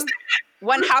saying?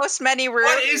 One house, many rooms.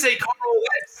 What is a Carl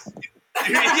Lentz?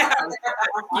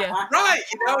 Yeah, right.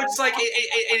 It's like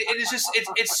it is just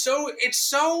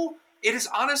it is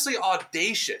honestly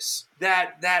audacious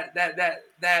that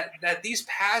these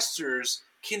pastors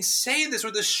can say this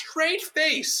with a straight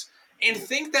face and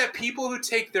think that people who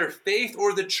take their faith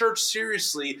or the church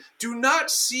seriously do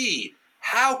not see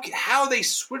how they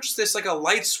switch this like a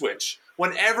light switch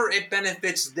whenever it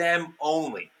benefits them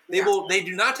only. They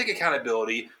do not take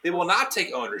accountability. They will not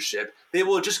take ownership. They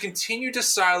will just continue to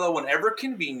silo whenever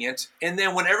convenient. And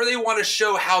then whenever they want to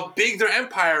show how big their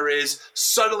empire is,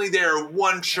 suddenly they are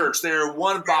one church. They are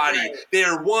one body. They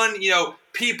are one,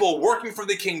 people working for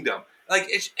the kingdom. Like,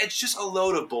 it's just a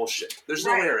load of bullshit. There's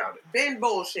no way around it. Been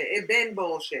bullshit. It been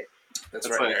bullshit. That's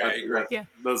right. I agree. Yeah.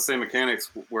 Those same mechanics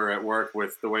were at work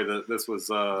with the way that this was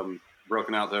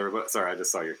broken out to everybody. Sorry, I just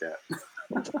saw your cat.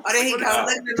 Oh, there he goes.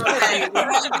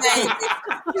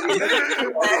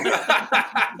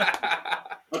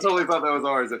 I totally thought that was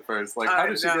ours at first. Like, how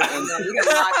did she get in? You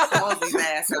got locked his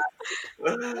ass up.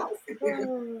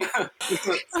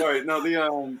 Sorry, no.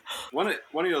 The one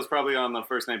of you was probably on the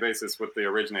first name basis with the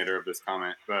originator of this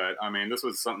comment, but I mean, this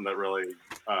was something that really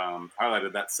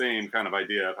highlighted that same kind of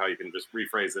idea of how you can just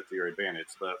rephrase it to your advantage.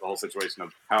 The whole situation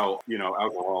of how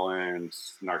alcohol and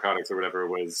narcotics or whatever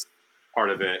was part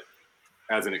of it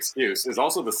as an excuse is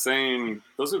also the same.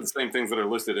 Those are the same things that are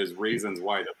listed as reasons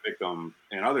why the victim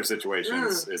in other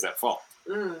situations is at fault.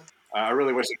 I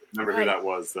really wish I could remember who that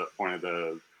was that pointed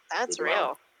the. That's the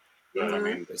real. But I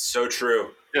mean, it's so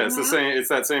true. Yeah, it's the same. It's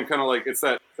that same kind of like it's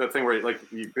that thing where like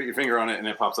you put your finger on it and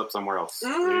it pops up somewhere else.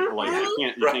 Like you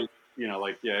can't.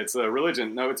 It's a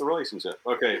religion. No, it's a relationship.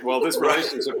 Okay, well, this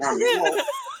relationship harmed me.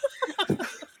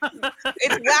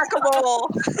 It's whack-a-mole.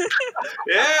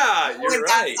 Yeah, you're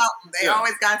right. They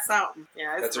always got something.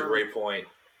 Yeah, that's a great point.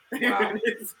 Wow.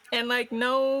 And like,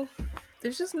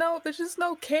 there's just no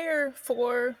care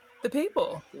for the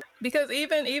people, because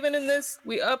even in this,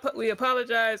 we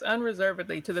apologize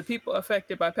unreservedly to the people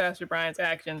affected by Pastor Brian's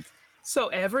actions. So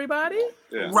everybody,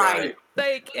 right?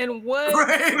 Like, and what?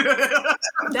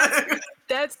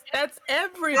 That's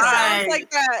everybody. Sounds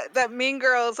like that Mean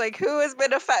Girls. Like, who has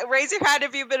been affected? Raise your hand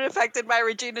if you've been affected by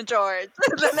Regina George.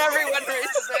 Then everyone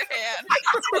raises their hand.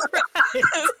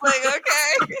 It's like,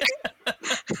 okay.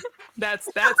 That's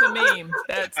a meme.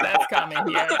 That's coming.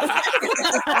 Yeah.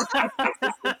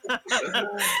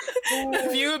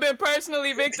 If you've been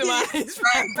personally victimized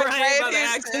by the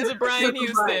actions of Brian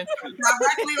Houston,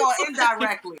 directly or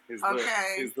indirectly,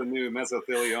 is the new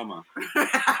mesothelioma.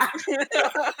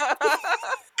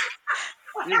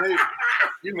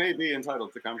 You may be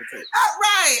entitled to compensation.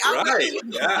 Right.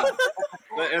 Yeah.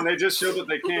 And they just show that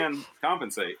they can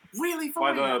compensate. Really?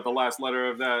 By the last letter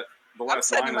of that. I'm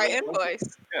sending my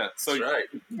invoice. Yeah, so right.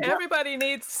 Everybody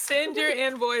needs send your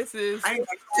invoices. I need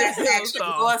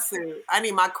lawsuit. I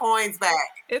need my coins back.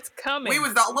 It's coming. We were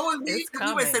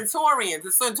Centurions.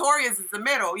 The Centurions is the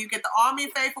middle. You get the army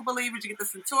of faithful believers, you get the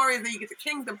Centurions, then you get the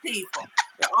kingdom people.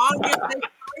 The army of faithful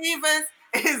believers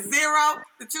is $0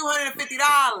 to $250, and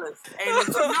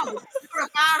it's $500,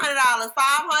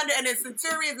 $500, and the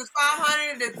Centurions is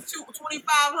 $500 to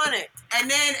 $2,500, and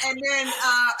then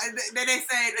they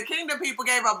say the kingdom people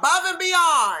gave above and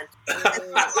beyond. This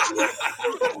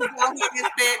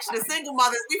bitch, the single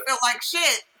mothers, we feel like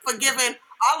shit for giving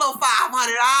our little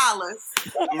 $500.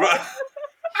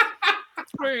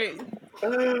 Right.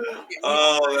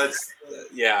 Oh, that's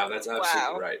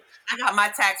absolutely right. I got my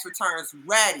tax returns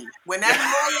ready. Whenever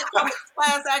lawyer comes to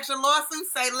class action lawsuit,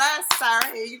 say less, sir.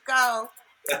 Here you go.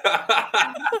 Where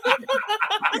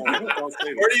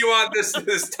do you want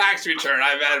this tax return?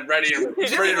 I've had ready to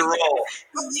roll.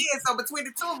 Yeah, so between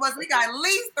the two of us, we got at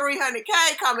least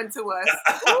 $300K coming to us.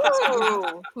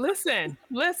 Ooh. Listen.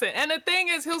 And the thing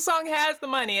is, Hillsong has the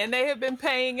money, and they have been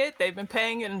paying it. They've been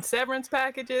paying it in severance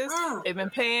packages. They've been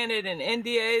paying it in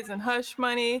NDAs and hush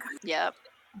money. Yep.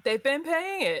 They've been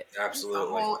paying it. Absolutely. The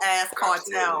whole ass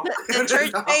cartel. The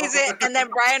church pays it, and then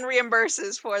Brian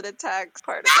reimburses for the tax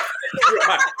part of it.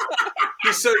 Right.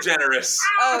 He's so generous.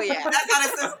 Oh yeah. That's how the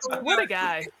system What a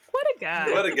guy. What a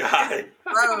guy. What a guy.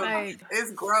 gross. Like,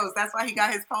 It's gross. That's why he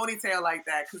got his ponytail like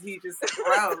that, because he just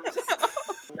gross.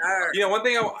 Nerd. You know, one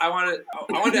thing I wanted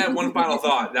to add one final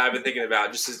thought that I've been thinking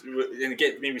about, and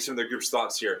get maybe some of the group's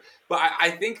thoughts here. But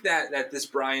I think that this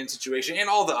Brian situation and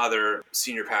all the other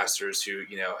senior pastors who,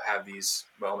 you know, have these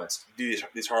moments, do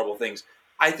these horrible things,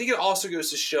 I think it also goes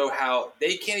to show how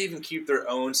they can't even keep their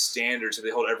own standards that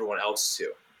they hold everyone else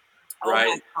to.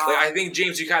 Right? Like, I think,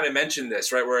 James, you kind of mentioned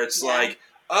this, right? Where it's like,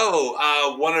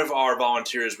 one of our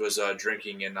volunteers was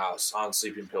drinking and on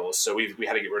sleeping pills, so we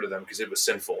had to get rid of them because it was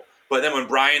sinful. But then when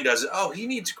Brian does it, he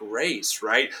needs grace,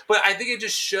 right? But I think it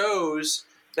just shows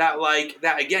that,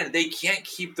 again, they can't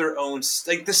keep their own,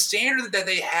 the standard that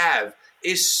they have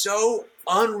is so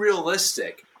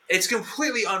unrealistic. It's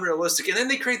completely unrealistic. And then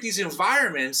they create these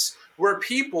environments where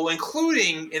people,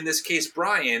 including, in this case,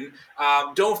 Brian,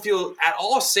 don't feel at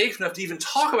all safe enough to even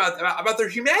talk about their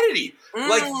humanity.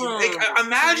 Like,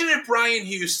 imagine if Brian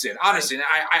Houston, honestly, and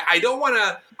I don't want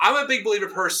to, I'm a big believer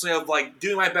personally of,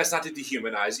 doing my best not to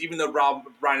dehumanize, even though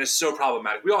Brian is so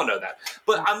problematic. We all know that.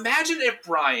 But imagine if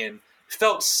Brian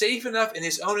felt safe enough in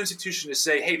his own institution to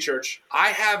say, hey, church, I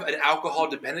have an alcohol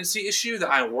dependency issue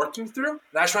that I'm working through,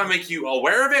 and I just want to make you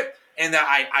aware of it. And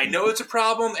that I know it's a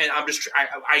problem, and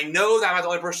I know that I'm not the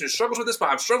only person who struggles with this, but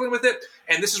I'm struggling with it,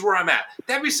 and this is where I'm at.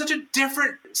 That'd be such a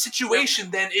different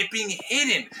situation than it being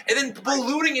hidden, and then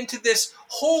ballooning into this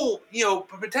whole,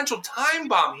 potential time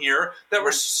bomb here that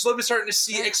we're slowly starting to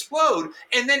see explode,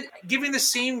 and then giving the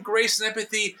same grace and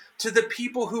empathy to the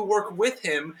people who work with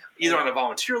him, either on a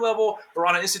volunteer level or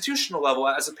on an institutional level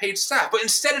as a paid staff. But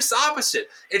instead, it's the opposite.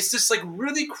 It's this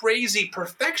really crazy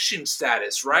perfection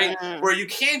status, right? Where you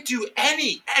can't do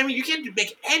you can't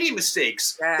make any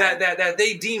mistakes that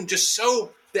they deem just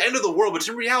so the end of the world. But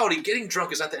in reality, getting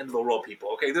drunk is not the end of the world, people.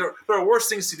 Okay, there are worse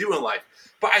things to do in life.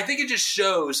 But I think it just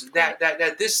shows that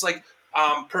this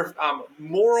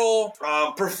moral,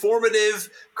 performative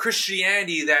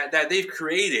Christianity that they've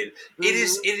created,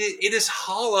 it is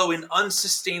hollow and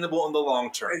unsustainable in the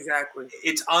long term. Exactly.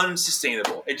 It's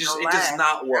unsustainable. It does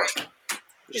not work.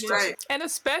 Right. And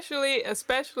especially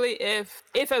if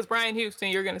as Brian Houston,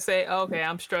 you're going to say, okay,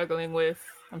 I'm struggling with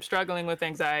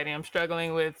anxiety. I'm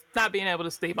struggling with not being able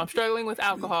to sleep. I'm struggling with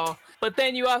alcohol. But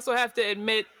then you also have to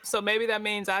admit, so maybe that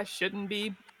means I shouldn't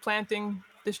be planting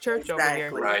this church over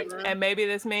here. Right. And maybe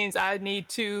this means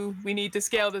we need to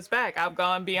scale this back. I've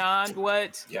gone beyond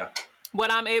what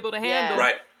I'm able to handle.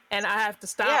 Right. And I have to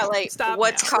stop. Stop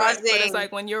what's now. causing? But it's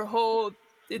like when your whole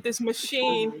this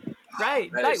machine, right?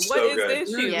 That Like is what so is good. the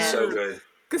issue? Yeah. So good.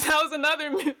 Because that was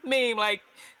another meme.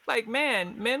 Like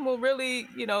men will really,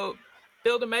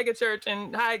 build a mega church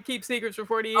and keep secrets for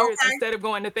 40 years instead of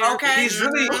going to therapy. Okay.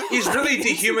 He's really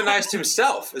dehumanized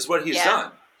himself, is what he's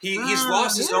done. He's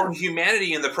lost his own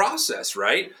humanity in the process,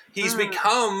 right? He's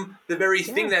become the very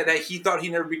thing that he thought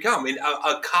he'd never become,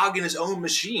 a cog in his own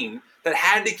machine that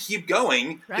had to keep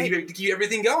going to keep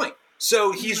everything going.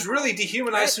 So he's really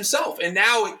dehumanized himself. And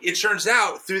now it turns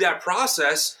out through that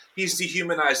process, he's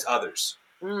dehumanized others.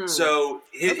 So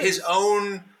his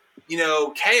own,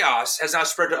 chaos has now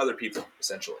spread to other people,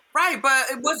 essentially. Right, but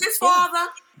was his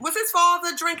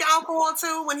father drinking alcohol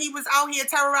too when he was out here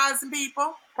terrorizing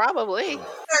people? Probably.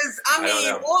 Because, I don't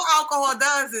know. all alcohol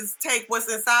does is take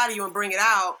what's inside of you and bring it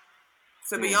out,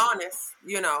 to be honest,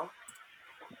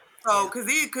 So,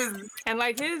 because and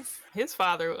like his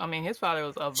father, his father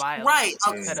was a violent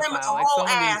pedophile. Like some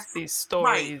of these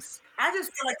stories, I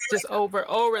just feel like just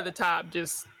over the top,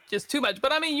 just too much.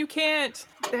 But you can't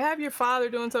to have your father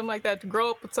doing something like that, to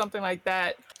grow up with something like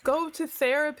that. Go to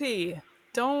therapy.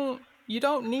 You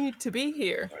don't need to be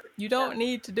here. You don't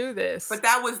need to do this. But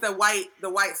that was the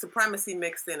white supremacy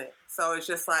mixed in it. So it's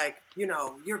just like,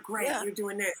 you're great, you're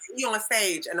doing this. He on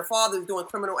stage and the father's doing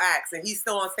criminal acts and he's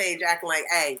still on stage acting like,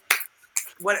 hey,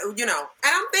 what, And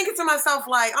I'm thinking to myself,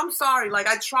 like, I'm sorry. Like,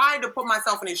 I tried to put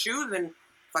myself in his shoes, and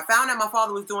if I found out my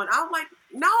father was doing, I was like,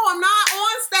 no, I'm not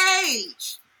on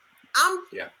stage. I'm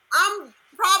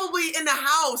probably in the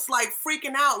house, like,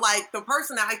 freaking out, like the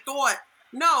person that I thought,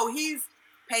 no, he's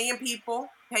paying people,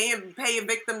 paying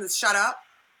victims to shut up.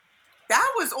 That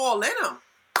was all in him.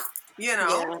 You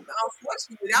know,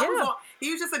 unfortunately,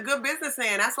 he was just a good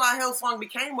businessman. That's why Hillsong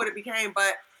became what it became.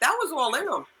 But that was all in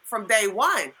him from day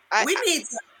one.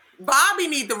 Bobby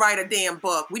need to write a damn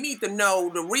book. We need to know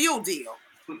the real deal.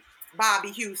 Bobby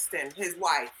Houston, his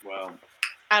wife. Well,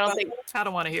 I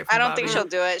don't want to hear from I don't Bobby. think she'll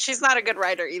do it. She's not a good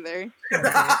writer either.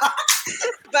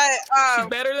 But she's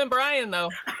better than Brian, though.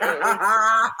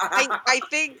 I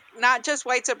think not just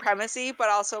white supremacy, but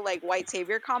also like white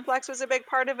savior complex was a big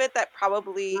part of it. That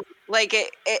probably like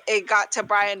it got to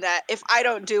Brian that if I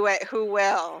don't do it, who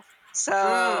will?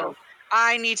 So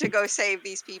I need to go save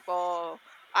these people.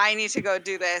 I need to go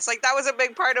do this. Like that was a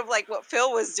big part of like what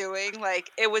Phil was doing.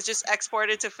 Like it was just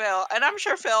exported to Phil, and I'm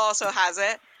sure Phil also has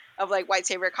it. Of like white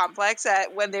savior complex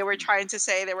that when they were trying to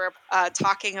say they were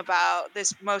talking about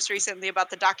this most recently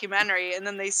about the documentary, and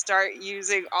then they start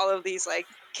using all of these like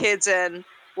kids in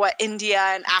India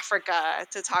and Africa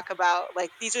to talk about like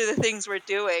these are the things we're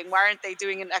doing. Why aren't they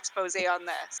doing an expose on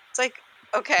this? It's like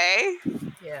okay,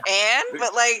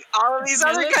 but like all of these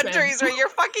other countries where you're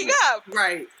fucking up,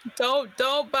 right?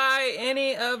 Don't buy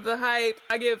any of the hype.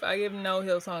 I give no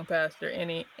Hillsong pastor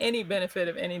any benefit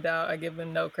of any doubt. I give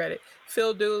them no credit.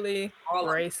 Phil Dooley,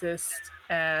 racist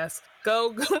ass.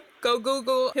 Go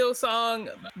Google Hillsong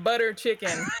butter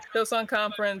chicken. Hillsong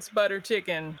conference butter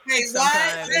chicken. Hey,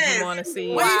 sometime if you want to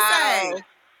see. What do you say?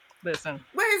 Listen.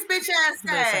 What his bitch ass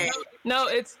say? Listen. No,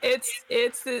 it's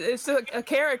a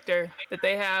character that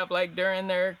they have like during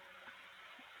their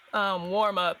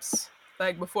warm ups,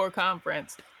 like before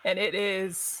conference, and it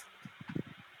is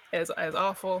as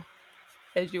awful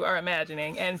as you are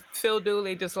imagining. And Phil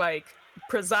Dooley just like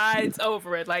presides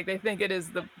over it, like they think it is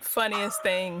the funniest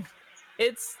thing.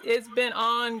 It's been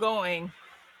ongoing.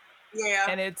 Yeah,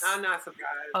 and it's I'm not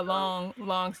surprised. A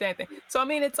long standing thing. So I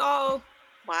mean, it's all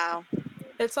wow.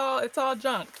 It's all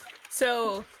junk.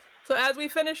 So as we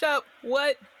finish up,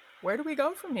 where do we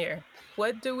go from here?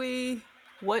 What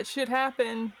should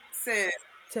happen to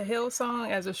Hillsong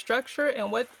as a structure,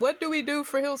 and what do we do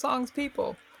for Hillsong's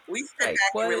people? We sit back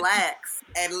and relax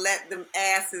and let them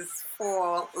asses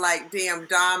fall like damn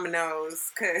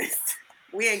dominoes, cause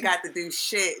we ain't got to do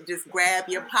shit. Just grab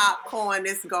your popcorn.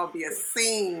 This is gonna be a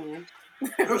scene.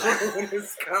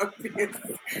 It's gonna be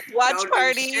watch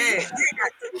party. You got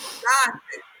to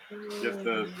do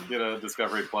nothing. Get a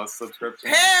Discovery Plus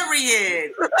subscription.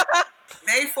 Period.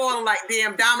 They falling like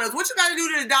damn dominoes. What you got to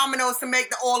do to the dominoes to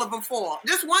make all of them fall?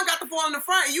 Just one got to fall in the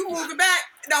front. You move it back.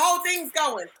 The whole thing's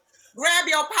going. Grab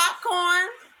your popcorn.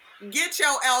 Get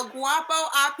your El Guapo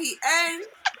IPA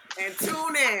and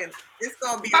tune in. It's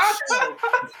gonna be a show.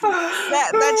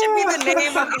 That should be the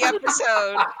name of the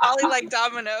episode. Probably like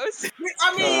dominoes.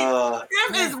 I mean,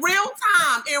 this is real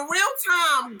time. In real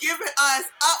time, giving us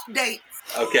updates.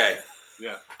 Okay.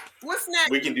 Yeah. What's next?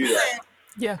 We can do that.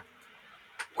 Yeah.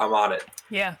 I'm on it.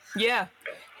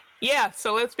 Yeah,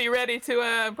 so let's be ready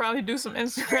to probably do some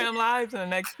Instagram lives in the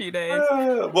next few days.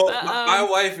 My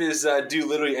wife is due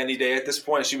literally any day at this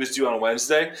point. She was due on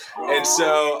Wednesday. And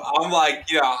so I'm like,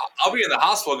 I'll be in the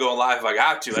hospital going live if I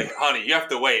got to. Like, honey, you have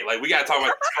to wait. Like, we got to talk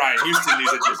about Brian Houston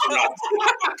news that just dropped.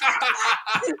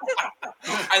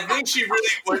 I think she really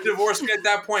would divorce me at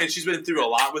that point. And she's been through a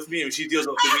lot with me. And she deals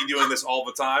with me doing this all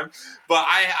the time. But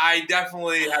I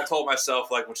definitely have told myself,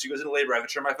 like, when she goes into labor, I have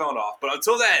to turn my phone off. But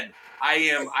until then, I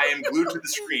am glued to the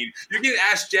screen. You can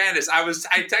ask Janice. I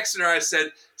texted her. I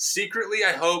said, secretly,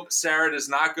 I hope Sarah does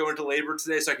not go into labor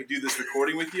today so I can do this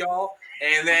recording with y'all.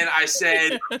 And then I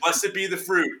said, blessed be the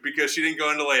fruit, because she didn't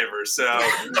go into labor. So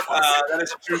that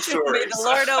is a true story. May the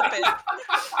Lord open.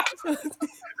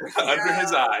 Under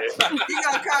his eye.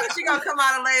 She gonna come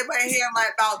out of labor and hear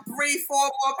like about 3-4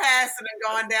 more passing and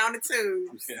going down the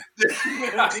tubes.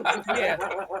 Yeah.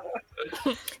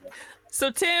 So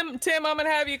Tim, I'm gonna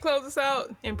have you close us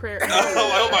out in prayer.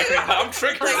 Oh my God, I'm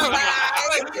triggering.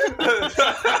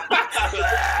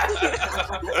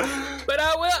 But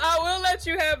I will let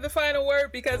you have the final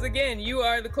word, because again, you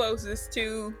are the closest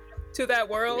to that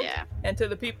world and to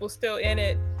the people still in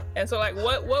it. And so, like,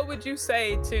 what would you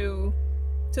say to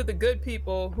the good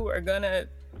people who are gonna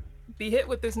be hit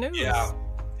with this news? Yeah.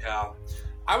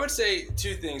 I would say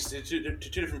two things to two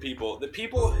different people. The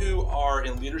people who are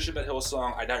in leadership at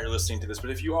Hillsong, I doubt you're listening to this,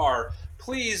 but if you are,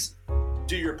 please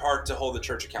do your part to hold the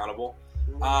church accountable.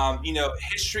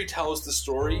 History tells the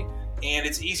story, and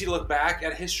it's easy to look back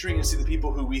at history and see the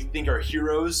people who we think are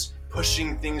heroes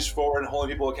pushing things forward and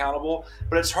holding people accountable.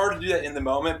 But it's hard to do that in the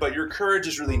moment, but your courage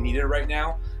is really needed right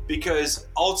now. Because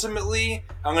ultimately,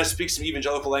 I'm going to speak some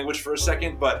evangelical language for a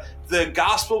second, but the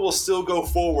gospel will still go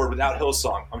forward without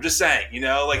Hillsong. I'm just saying,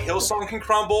 like Hillsong can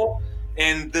crumble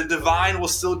and the divine will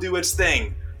still do its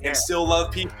thing. and still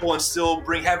love people and still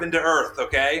bring heaven to earth,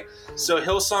 okay? So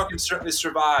Hillsong can certainly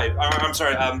survive.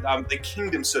 The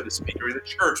kingdom, so to speak, or the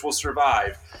church will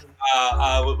survive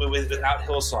without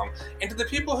Hillsong. And to the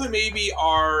people who maybe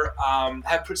are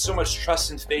have put so much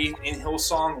trust and faith in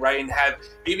Hillsong, right, and have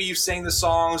maybe you've sang the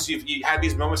songs, you have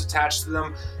these moments attached to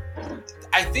them,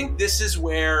 I think this is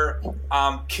where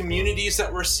communities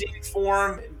that we're seeing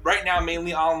form right now,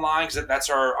 mainly online, because that's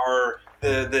our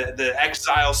the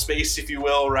exile space, if you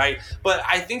will, right? But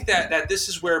I think that this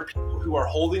is where people who are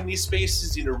holding these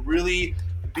spaces need to really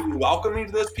be welcoming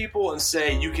to those people and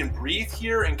say, you can breathe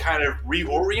here and kind of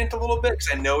reorient a little bit, because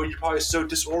I know you're probably so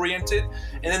disoriented.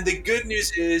 And then the good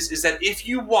news is that if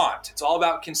you want, it's all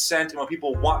about consent and what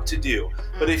people want to do.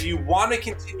 But if you want to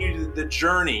continue the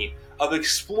journey of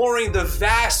exploring the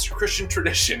vast Christian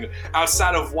tradition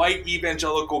outside of white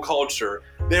evangelical culture,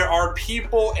 there are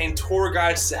people and tour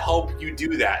guides to help you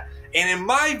do that. And in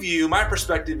my view, my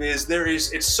perspective is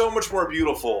it's so much more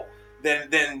beautiful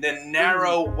than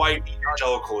narrow white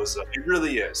evangelicalism. It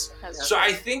really is. So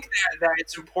I think that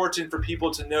it's important for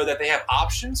people to know that they have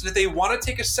options. And if they want to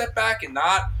take a step back and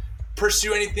not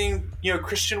pursue anything,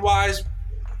 Christian-wise,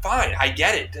 fine, I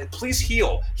get it. Please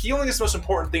heal. Healing is the most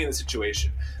important thing in the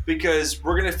situation, because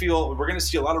we're going to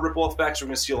see a lot of ripple effects. We're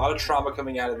going to see a lot of trauma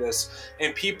coming out of this,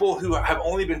 and people who have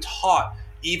only been taught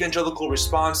evangelical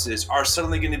responses are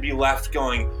suddenly going to be left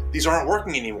going, these aren't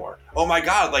working anymore. Oh my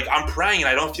God, like I'm praying and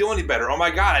I don't feel any better. Oh my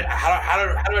God, how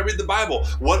do I read the Bible?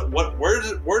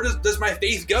 Where does my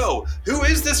faith go? Who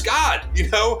is this God,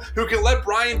 who can let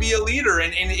Brian be a leader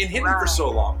and hit him for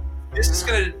so long? This is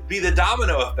going to be the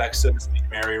domino effect, so to speak,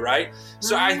 Mary, right?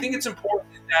 So I think it's important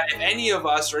that if any of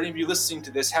us or any of you listening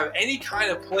to this have any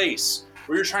kind of place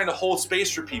where you're trying to hold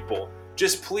space for people,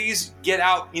 just please get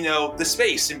out, the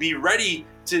space and be ready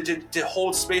to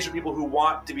hold space for people who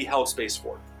want to be held space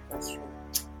for. That's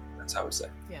how I would say.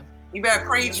 Yeah. You better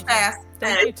preach fast.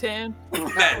 Thank you, Tim.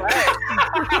 Amen.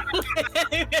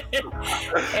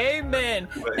 Amen.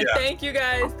 And thank you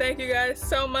guys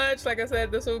so much. Like I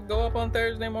said, this will go up on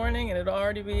Thursday morning and it'll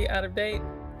already be out of date.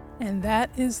 And that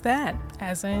is that,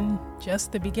 as in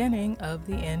just the beginning of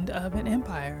the end of an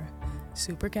empire.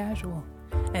 Super casual.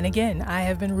 And again, I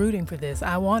have been rooting for this.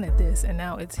 I wanted this, and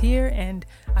now it's here, and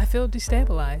I feel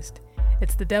destabilized.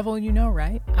 It's the devil,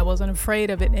 right? I wasn't afraid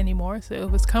of it anymore, so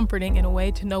it was comforting in a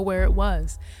way to know where it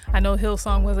was. I know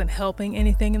Hillsong wasn't helping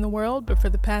anything in the world, but for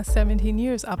the past 17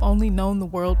 years, I've only known the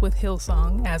world with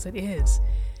Hillsong as it is.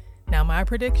 Now, my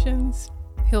predictions,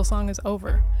 Hillsong is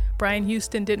over. Brian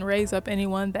Houston didn't raise up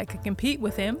anyone that could compete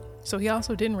with him, so he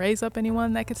also didn't raise up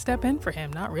anyone that could step in for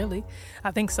him. Not really. I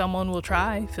think someone will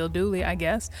try, Phil Dooley, I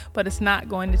guess, but it's not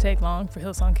going to take long for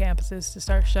Hillsong campuses to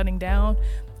start shutting down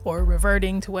or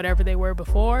reverting to whatever they were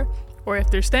before, or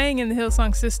if they're staying in the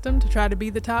Hillsong system, to try to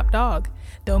be the top dog.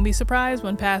 Don't be surprised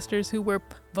when pastors who were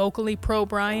vocally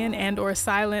pro-Brian and or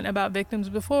silent about victims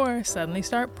before suddenly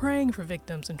start praying for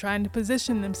victims and trying to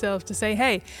position themselves to say,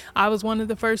 hey, I was one of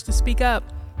the first to speak up.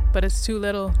 But it's too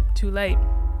little, too late.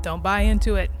 Don't buy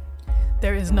into it.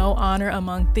 There is no honor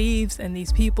among thieves, and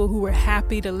these people who were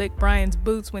happy to lick Brian's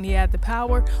boots when he had the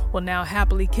power will now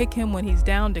happily kick him when he's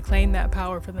down to claim that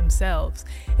power for themselves.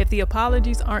 If the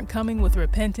apologies aren't coming with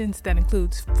repentance that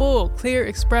includes full, clear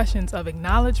expressions of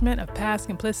acknowledgement of past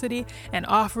complicity and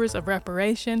offers of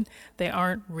reparation, they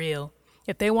aren't real.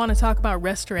 If they want to talk about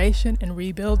restoration and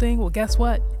rebuilding, well, guess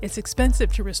what? It's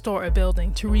expensive to restore a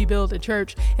building, to rebuild a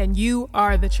church, and you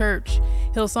are the church.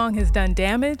 Hillsong has done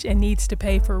damage and needs to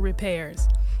pay for repairs.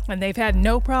 And they've had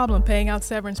no problem paying out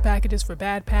severance packages for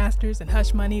bad pastors and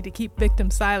hush money to keep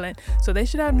victims silent, so they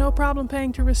should have no problem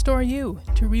paying to restore you,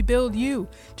 to rebuild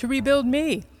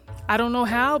me. I don't know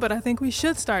how, but I think we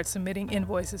should start submitting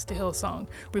invoices to Hillsong,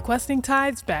 requesting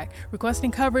tithes back,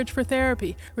 requesting coverage for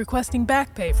therapy, requesting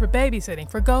back pay for babysitting,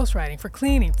 for ghostwriting, for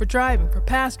cleaning, for driving, for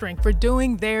pastoring, for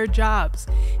doing their jobs.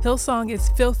 Hillsong is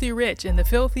filthy rich, and the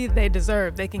filthy they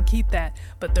deserve, they can keep that.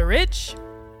 But the rich,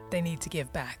 they need to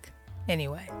give back.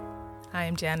 Anyway, I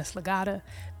am Janice Legata.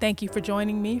 Thank you for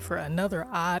joining me for another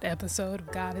odd episode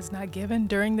of God Is Not Given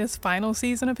during this final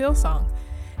season of Hillsong.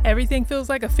 Everything feels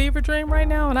like a fever dream right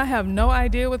now, and I have no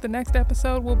idea what the next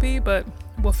episode will be, but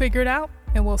we'll figure it out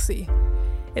and we'll see.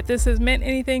 If this has meant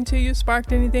anything to you,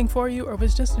 sparked anything for you, or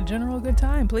was just a general good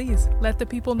time, please let the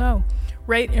people know.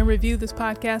 Rate and review this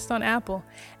podcast on Apple.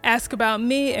 Ask about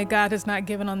me at God Has Not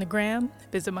Given on the gram.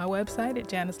 Visit my website at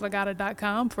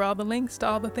JaniceLegata.com for all the links to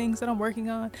all the things that I'm working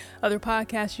on, other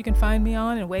podcasts you can find me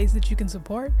on, and ways that you can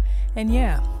support. And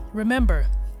yeah, remember,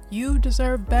 you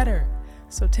deserve better.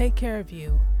 So take care of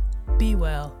you, be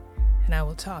well, and I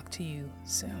will talk to you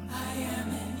soon. I am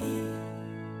an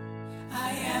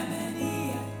I am an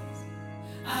EX.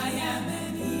 I am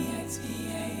an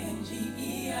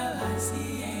EXPANGELIC.